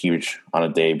mistakes, which is huge on a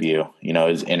debut. You know,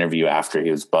 his interview after,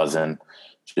 he was buzzing,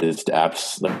 just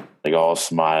like all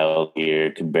smile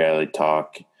here, could barely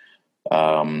talk.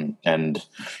 And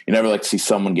you never like to see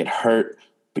someone get hurt,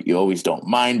 but you always don't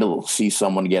mind to see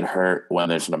someone get hurt when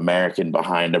there's an American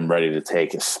behind him ready to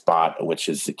take his spot, which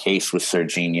is the case with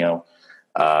Serginho.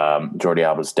 Jordi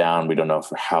Alba's down. We don't know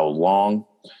for how long.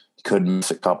 He could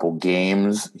miss a couple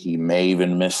games. He may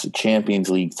even miss the Champions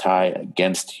League tie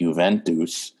against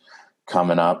Juventus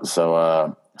coming up.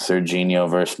 So Serginho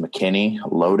versus McKinney,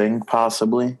 loading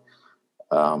possibly.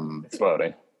 It's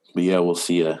loading. But yeah, we'll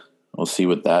see. We'll see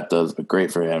what that does. But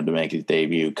great for him to make his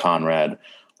debut. Conrad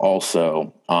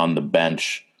also on the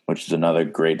bench, which is another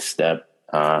great step.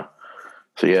 So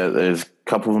yeah, there's a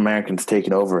couple of Americans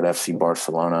taking over at FC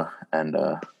Barcelona, and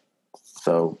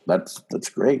so that's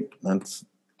great.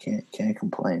 Can't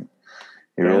complain.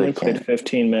 He really played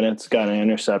 15 minutes, got an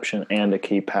interception and a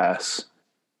key pass.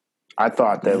 I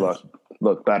thought they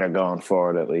looked better going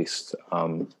forward, at least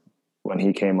when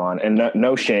he came on, and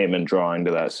no shame in drawing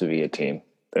to that Sevilla team.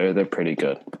 They're pretty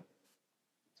good.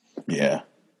 Yeah,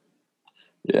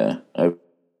 I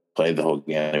played the whole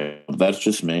game. That's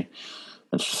just me.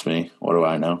 What do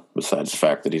I know? Besides the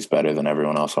fact that he's better than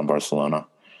everyone else on Barcelona.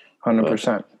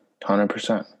 100%.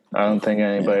 I don't think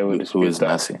anybody would dispute Who is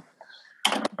that. Messi?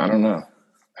 I don't know.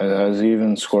 Has he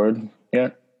even scored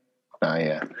yet? Not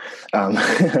yet.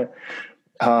 The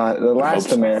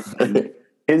last American,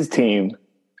 his team,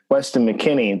 Weston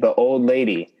McKennie, the old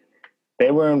lady,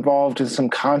 they were involved in some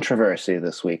controversy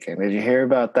this weekend. Did you hear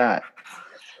about that?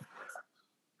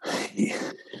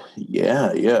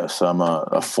 Yeah. Some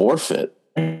a forfeit.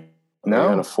 No, They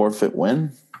got a forfeit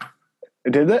win.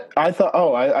 Did it? I thought.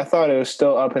 Oh, I thought it was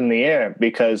still up in the air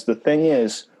because the thing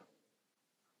is,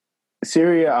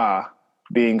 Serie A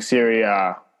being Serie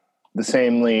A, the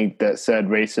same league that said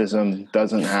racism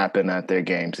doesn't happen at their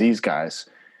games. These guys,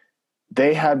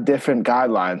 they have different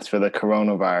guidelines for the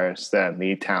coronavirus than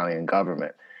the Italian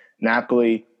government.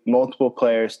 Napoli, multiple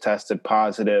players tested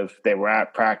positive. They were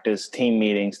at practice, team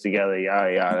meetings together,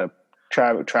 yada yada.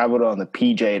 Traveled on the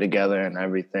PJ together and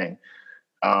everything.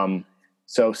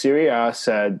 So Serie A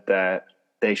said that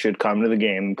they should come to the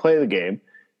game and play the game,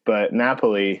 but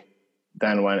Napoli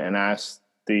then went and asked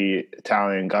the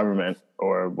Italian government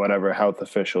or whatever health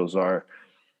officials are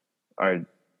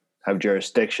have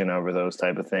jurisdiction over those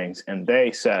type of things, and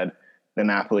they said the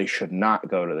Napoli should not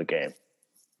go to the game.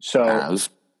 So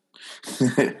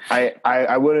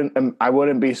I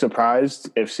wouldn't be surprised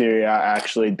if Serie A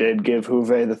actually did give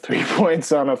Juve the 3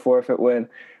 points on a forfeit win,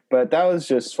 but that was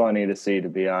just funny to see, to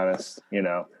be honest.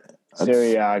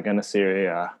 Serie A gonna Serie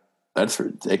A. That's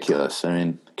ridiculous. I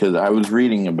mean, because I was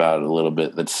reading about it a little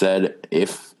bit that said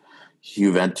if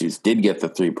Juventus did get the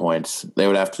 3 points, they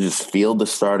would have to just field the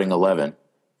starting 11.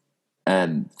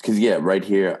 And because, right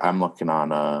here, I'm looking on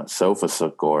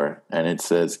SofaScore, and it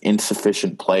says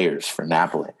insufficient players for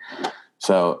Napoli.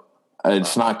 So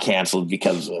it's not canceled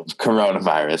because of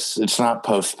coronavirus. It's not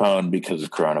postponed because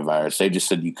of coronavirus. They just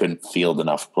said you couldn't field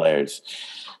enough players,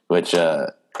 which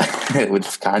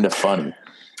is kind of funny.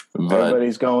 But,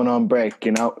 everybody's going on break,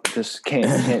 just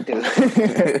can't do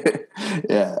it.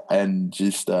 Yeah, and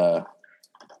just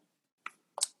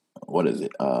what is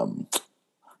it?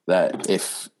 That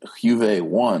if Juve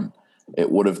won, it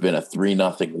would have been a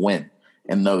 3-0 win,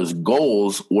 and those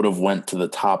goals would have went to the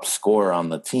top scorer on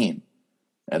the team,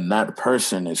 and that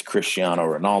person is Cristiano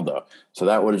Ronaldo. So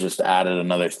that would have just added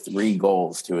another 3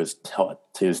 goals to his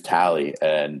tally,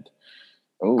 and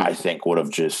I think would have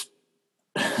just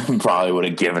probably would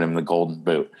have given him the golden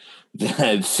boot.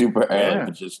 It's super early,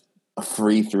 but just a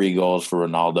free 3 goals for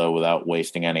Ronaldo without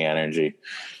wasting any energy.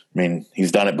 I mean,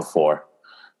 he's done it before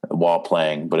while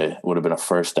playing, but it would have been a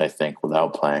first, I think,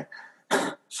 without playing.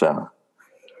 So,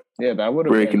 yeah, that would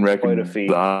have been quite a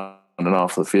feat on and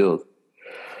off the field.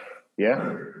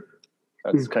 Yeah,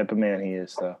 that's the type of man he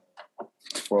is, though.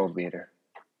 World beater.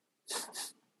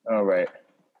 All right.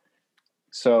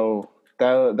 So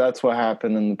that's what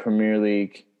happened in the Premier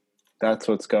League. That's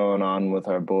what's going on with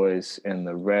our boys in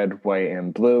the red, white,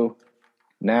 and blue.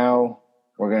 Now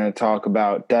we're going to talk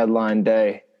about deadline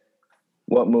day.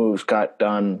 What moves got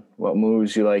done? What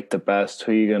moves you like the best?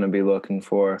 Who are you going to be looking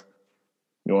for?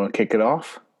 You want to kick it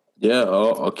off? Yeah,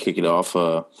 I'll kick it off.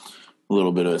 A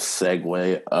little bit of a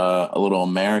segue. A little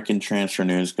American transfer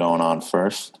news going on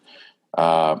first. We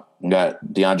got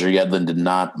DeAndre Yedlin did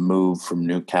not move from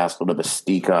Newcastle to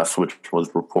Besiktas, which was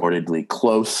reportedly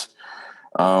close.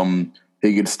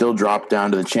 He could still drop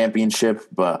down to the championship,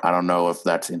 but I don't know if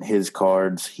that's in his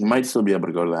cards. He might still be able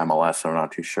to go to the MLS. I'm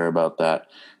not too sure about that.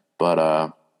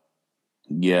 But,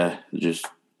 it just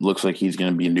looks like he's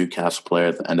going to be a Newcastle player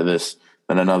at the end of this.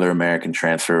 Then another American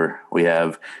transfer. We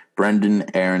have Brendan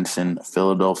Aronson,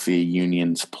 Philadelphia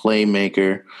Union's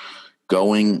playmaker,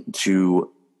 going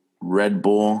to Red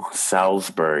Bull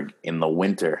Salzburg in the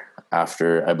winter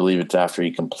after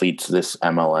he completes this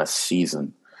MLS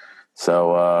season.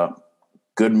 So,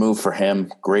 good move for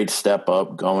him. Great step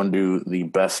up, going to the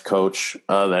best coach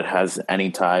that has any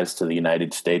ties to the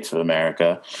United States of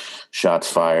America.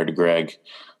 Shots fired, Greg.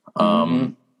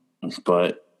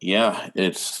 But yeah,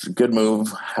 it's a good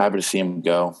move. Happy to see him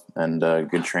go, and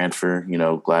good transfer.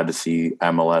 Glad to see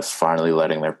MLS finally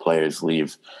letting their players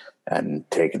leave and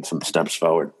taking some steps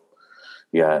forward.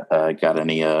 Yeah, got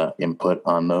any input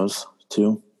on those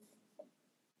two?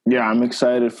 Yeah, I'm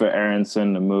excited for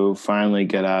Aronson to move, finally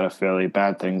get out of Philly.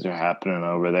 Bad things are happening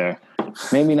over there.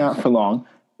 Maybe not for long.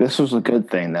 This was a good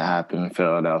thing that happened in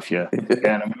Philadelphia.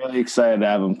 And I'm really excited to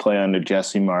have him play under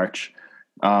Jesse March.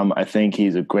 I think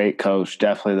he's a great coach,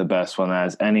 definitely the best one that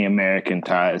has any American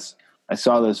ties. I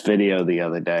saw this video the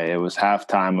other day. It was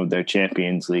halftime of their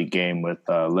Champions League game with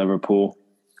Liverpool.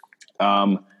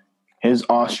 His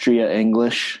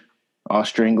Austria-English,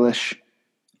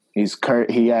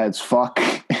 he adds fuck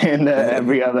and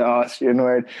every other Austrian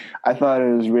word. I thought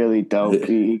it was really dope.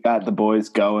 He got the boys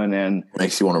going, and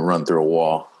makes you want to run through a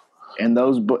wall. And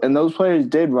those players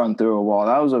did run through a wall.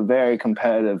 That was a very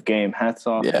competitive game. Hats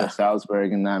off to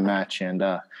Salzburg in that match, and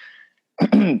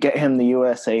get him the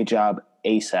USA job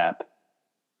ASAP.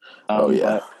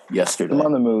 Yesterday. Some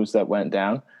other moves that went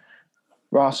down.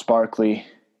 Ross Barkley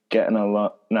getting a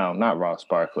loan. No, not Ross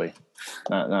Barkley.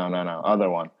 No. Other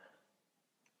one.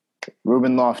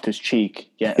 Ruben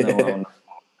Loftus-Cheek getting a loan.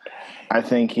 I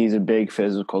think he's a big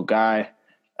physical guy.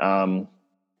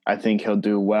 I think he'll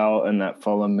do well in that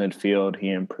Fulham midfield.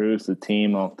 He improves the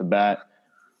team off the bat.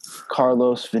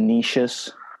 Carlos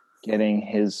Vinicius getting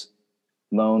his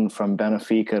loan from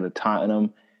Benfica to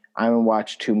Tottenham. I haven't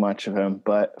watched too much of him,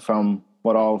 but from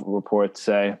what all reports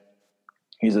say,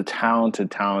 he's a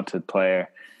talented player,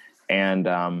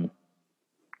 and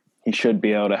he should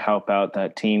be able to help out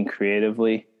that team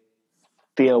creatively.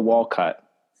 Theo Walcott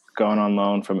going on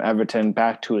loan from Everton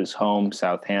back to his home,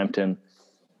 Southampton.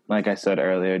 Like I said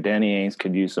earlier, Danny Ainge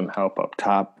could use some help up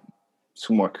top,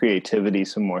 some more creativity,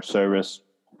 some more service.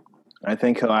 I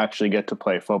think he'll actually get to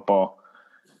play football.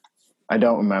 I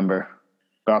don't remember,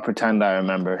 but I'll pretend I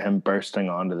remember him bursting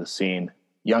onto the scene.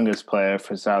 Youngest player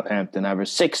for Southampton ever,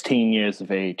 16 years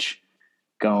of age,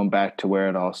 going back to where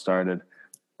it all started.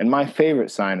 And my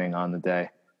favorite signing on the day,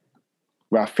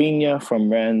 Rafinha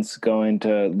from Rennes going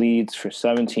to Leeds for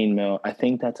 17 mil. I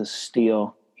think that's a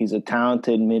steal. He's a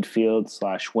talented midfield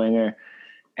 / winger,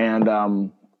 and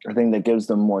I think that gives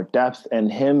them more depth.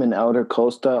 And him and Elder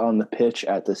Costa on the pitch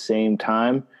at the same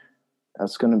time,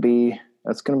 that's going to be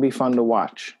fun to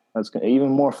watch. That's even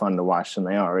more fun to watch than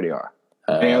they already are.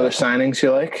 Any other signings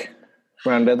you like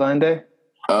around deadline day?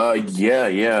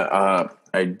 Yeah.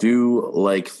 I do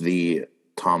like the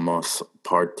Thomas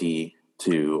Partey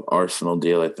to Arsenal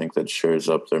deal. I think that shores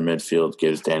up their midfield,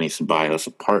 gives Danny Ceballos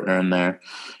a partner in there.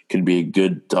 Could be a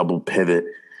good double pivot,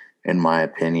 in my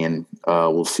opinion.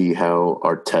 We'll see how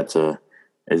Arteta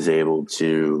is able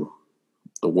to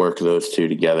work those two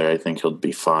together. I think he'll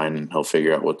be fine and he'll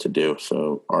figure out what to do.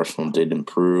 So Arsenal did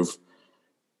improve.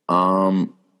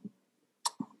 Trying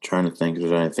to think if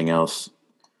there's anything else.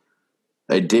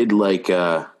 I did like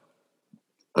a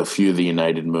few of the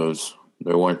United moves.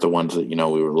 They weren't the ones that, we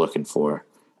were looking for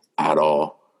at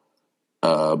all.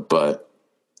 But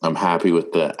I'm happy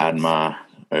with the Adam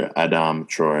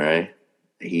Traore.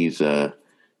 He's a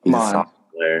solid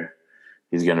player.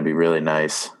 He's going to be really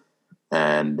nice.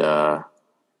 And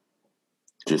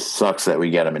just sucks that we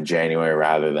get him in January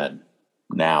rather than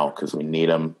now because we need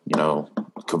him.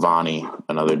 Cavani,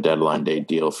 another deadline day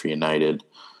deal for United.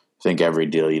 I think every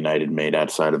deal United made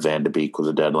outside of Van de Beek was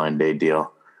a deadline day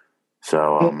deal.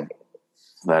 So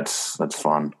that's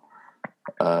fun.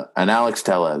 And Alex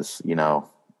Tellez,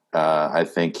 I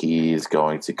think he's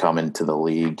going to come into the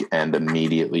league and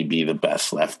immediately be the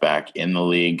best left back in the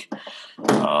league.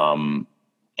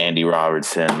 Andy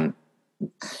Robertson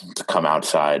to come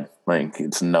outside. Like,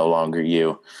 it's no longer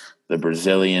you. The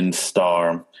Brazilian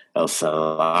star, El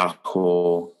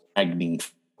Salaco Magni,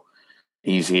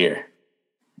 he's here.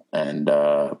 And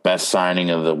best signing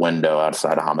of the window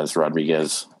outside of James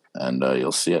Rodriguez. And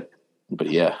you'll see it. But,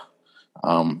 yeah,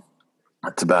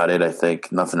 that's about it, I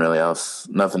think. Nothing else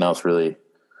really.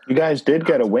 You guys did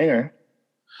get a winger.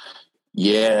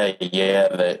 Yeah,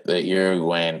 that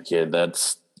Uruguayan kid.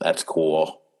 That's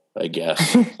cool, I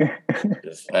guess.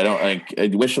 I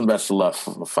wish him best of luck.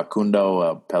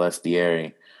 Facundo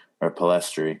Palestri.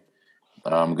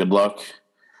 Good luck.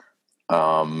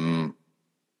 I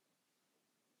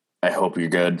hope you're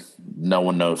good. No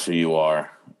one knows who you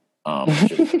are.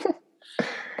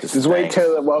 Just wait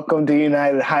till the Welcome to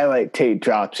United highlight tape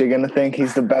drops. You're going to think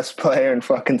he's the best player in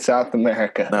fucking South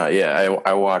America. No, yeah,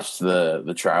 I watched the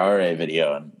Traore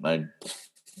video, and I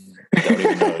don't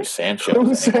even know who Sancho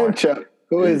is anymore. Sancho?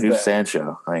 Who's that?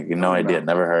 Sancho? No idea.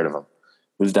 Never heard of him.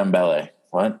 Who's Dembele?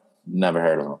 What? Never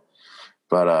heard of him.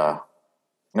 But,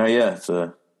 yeah,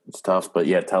 it's tough. But,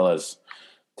 yeah, Tellez is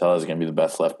going to be the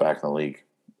best left back in the league.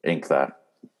 Ink that.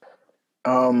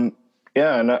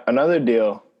 Yeah, another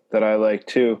deal that I like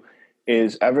too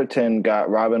is Everton got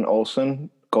Robin Olsen,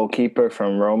 goalkeeper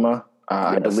from Roma.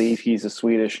 Yes. I believe he's a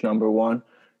Swedish number one.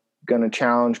 Going to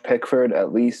challenge Pickford,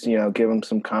 at least, give him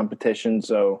some competition.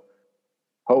 So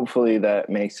hopefully that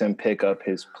makes him pick up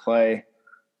his play.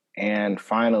 And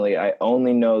finally, I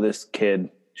only know this kid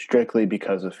strictly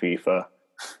because of FIFA,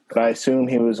 but I assume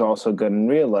he was also good in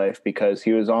real life because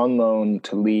he was on loan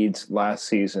to Leeds last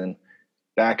season.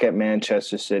 Back at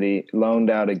Manchester City, loaned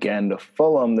out again to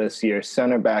Fulham this year.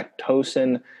 Center back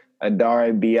Tosin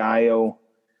Adarabioyo.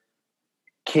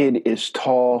 Kid is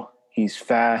tall. He's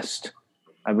fast.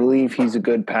 I believe he's a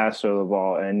good passer of the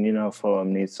ball. And,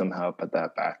 Fulham needs some help at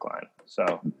that back line.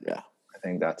 So, yeah, I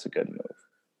think that's a good move.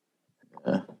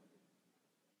 Yeah.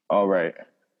 All right.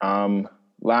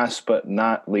 Last but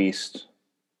not least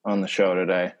on the show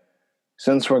today,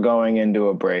 since we're going into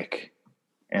a break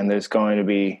and there's going to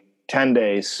be 10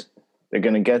 days, they're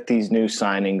going to get these new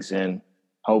signings in.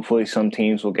 Hopefully some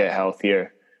teams will get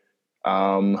healthier.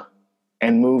 And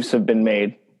moves have been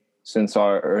made since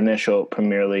our initial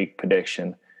Premier League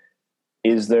prediction.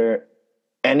 Is there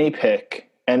any pick,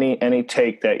 any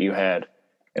take that you had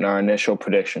in our initial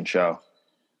prediction show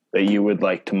that you would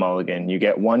like to mulligan. You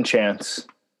get one chance.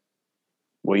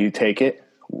 Will you take it?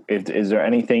 Is there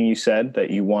anything you said that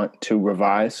you want to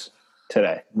revise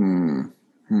today? I'm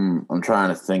trying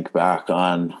to think back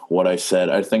on what I said.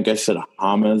 I think I said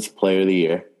James Player of the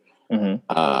Year.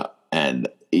 And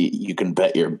you can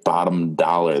bet your bottom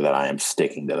dollar that I am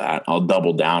sticking to that. I'll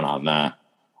double down on that.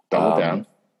 Double down.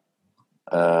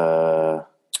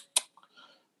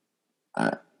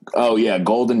 Oh yeah,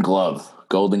 Golden Glove.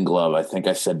 I think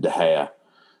I said De Gea.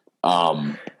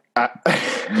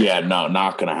 Yeah, no,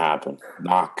 not gonna happen.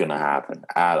 Not gonna happen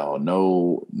at all.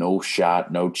 No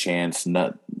shot, no chance.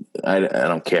 I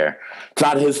don't care. It's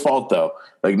not his fault though.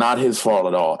 Like, not his fault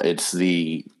at all. It's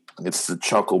the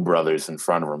Chuckle Brothers in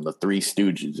front of him, the Three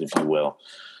Stooges, if you will.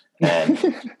 And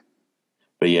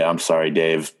but yeah, I'm sorry,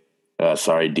 Dave.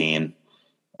 Sorry, Dean.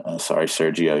 Sorry,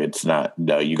 Sergio. It's not.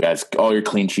 No, you guys, all your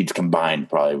clean sheets combined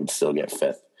probably would still get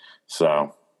fifth.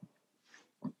 So,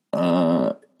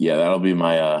 yeah, that'll be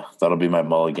my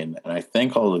mulligan, and I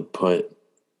think I'll put.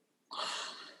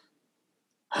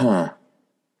 I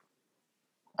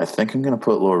think I'm gonna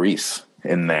put Lloris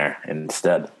in there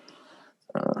instead.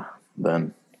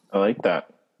 Then I like that.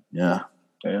 Yeah,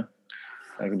 I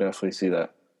can definitely see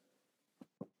that.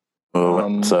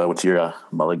 What's your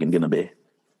mulligan gonna be?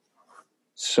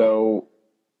 So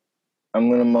I'm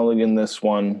going to mulligan this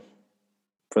one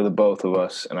for the both of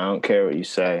us, and I don't care what you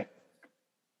say.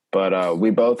 But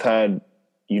we both had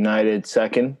United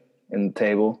second in the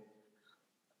table.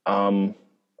 I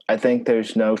think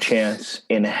there's no chance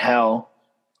in hell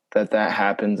that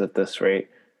happens at this rate.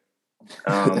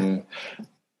 And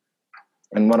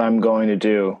what I'm going to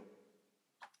do,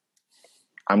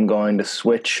 I'm going to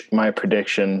switch my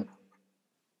prediction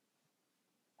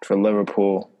for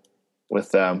Liverpool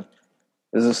with them.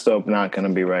 This is still not going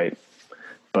to be right.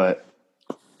 But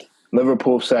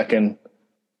Liverpool second,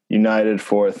 United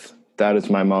fourth. That is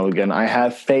my mulligan. I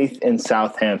have faith in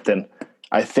Southampton.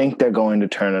 I think they're going to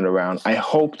turn it around. I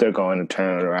hope they're going to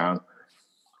turn it around.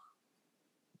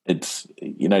 It's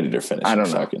United are finishing I don't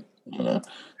second. Know.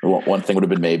 One thing would have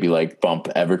been maybe like bump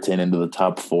Everton into the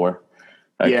top four.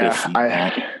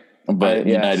 But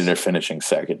United are finishing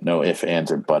second. No ifs,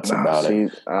 ands, or buts about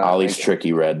it. Ollie's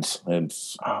tricky Reds.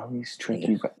 Ollie's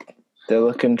tricky. They're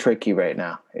looking tricky right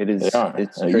now.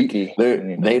 It's tricky.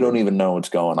 They don't even know what's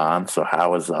going on, so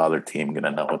how is the other team going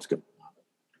to know what's going on?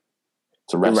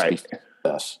 It's a recipe for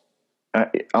success.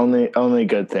 Only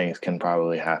good things can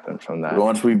probably happen from that.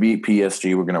 Once we beat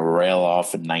PSG, we're going to rail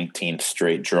off in 19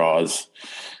 straight draws,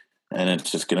 and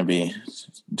it's just going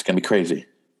to be crazy.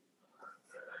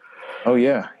 Oh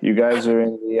yeah, you guys are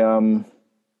in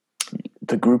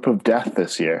the group of death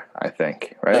this year, I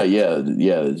think, right? Yeah,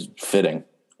 it's fitting.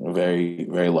 We're very,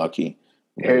 very lucky.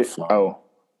 I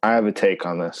have a take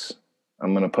on this.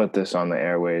 I'm going to put this on the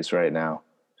airways right now.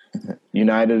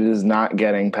 United is not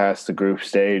getting past the group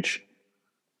stage,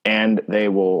 and they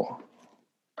will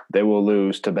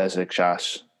lose to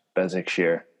Besiktas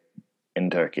in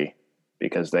Turkey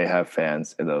because they have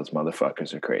fans, and those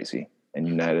motherfuckers are crazy. And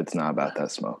United's not about that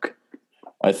smoke.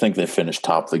 I think they finish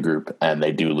top of the group, and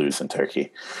they do lose in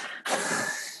Turkey.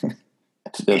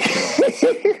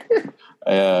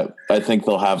 I think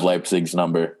they'll have Leipzig's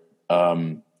number.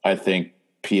 I think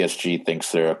PSG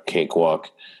thinks they're a cakewalk,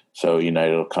 so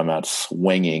United will come out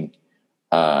swinging.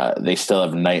 They still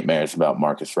have nightmares about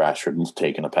Marcus Rashford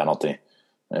taking a penalty.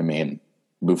 I mean,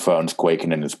 Buffon's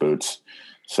quaking in his boots.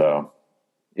 So,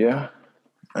 yeah,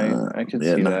 I can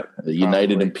see that.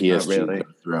 United and PSG go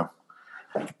through.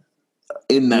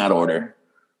 In that order.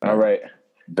 All right.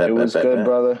 It was good,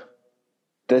 brother.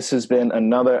 This has been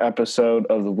another episode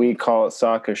of the We Call It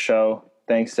Soccer show.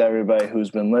 Thanks to everybody who's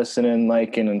been listening,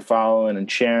 liking, and following, and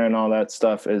sharing all that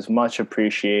stuff. Is much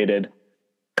appreciated.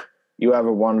 You have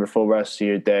a wonderful rest of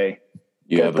your day.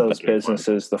 Get those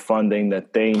businesses the funding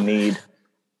that they need.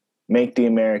 Make the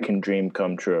American dream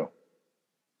come true.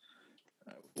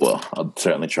 Well, I'll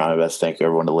certainly try my best. Thank you,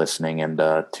 everyone, for listening, and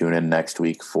tune in next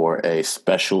week for a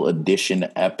special edition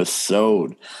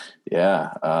episode.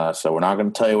 Yeah, so we're not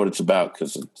going to tell you what it's about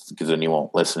because then you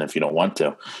won't listen if you don't want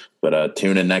to. But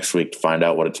tune in next week to find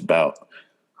out what it's about.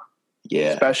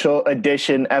 Yeah, special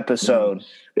edition episode.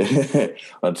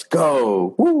 Let's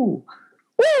go! Woo!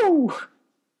 Woo!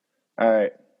 All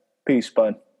right, peace,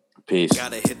 bud. Peace.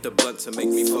 Gotta hit the blunt to make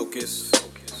me focus.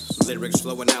 Lyrics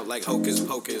flowing out like hocus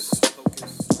pocus.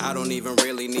 I don't even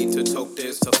really need to toke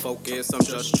this to focus. I'm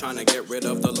just trying to get rid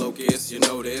of the locust, you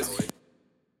know this.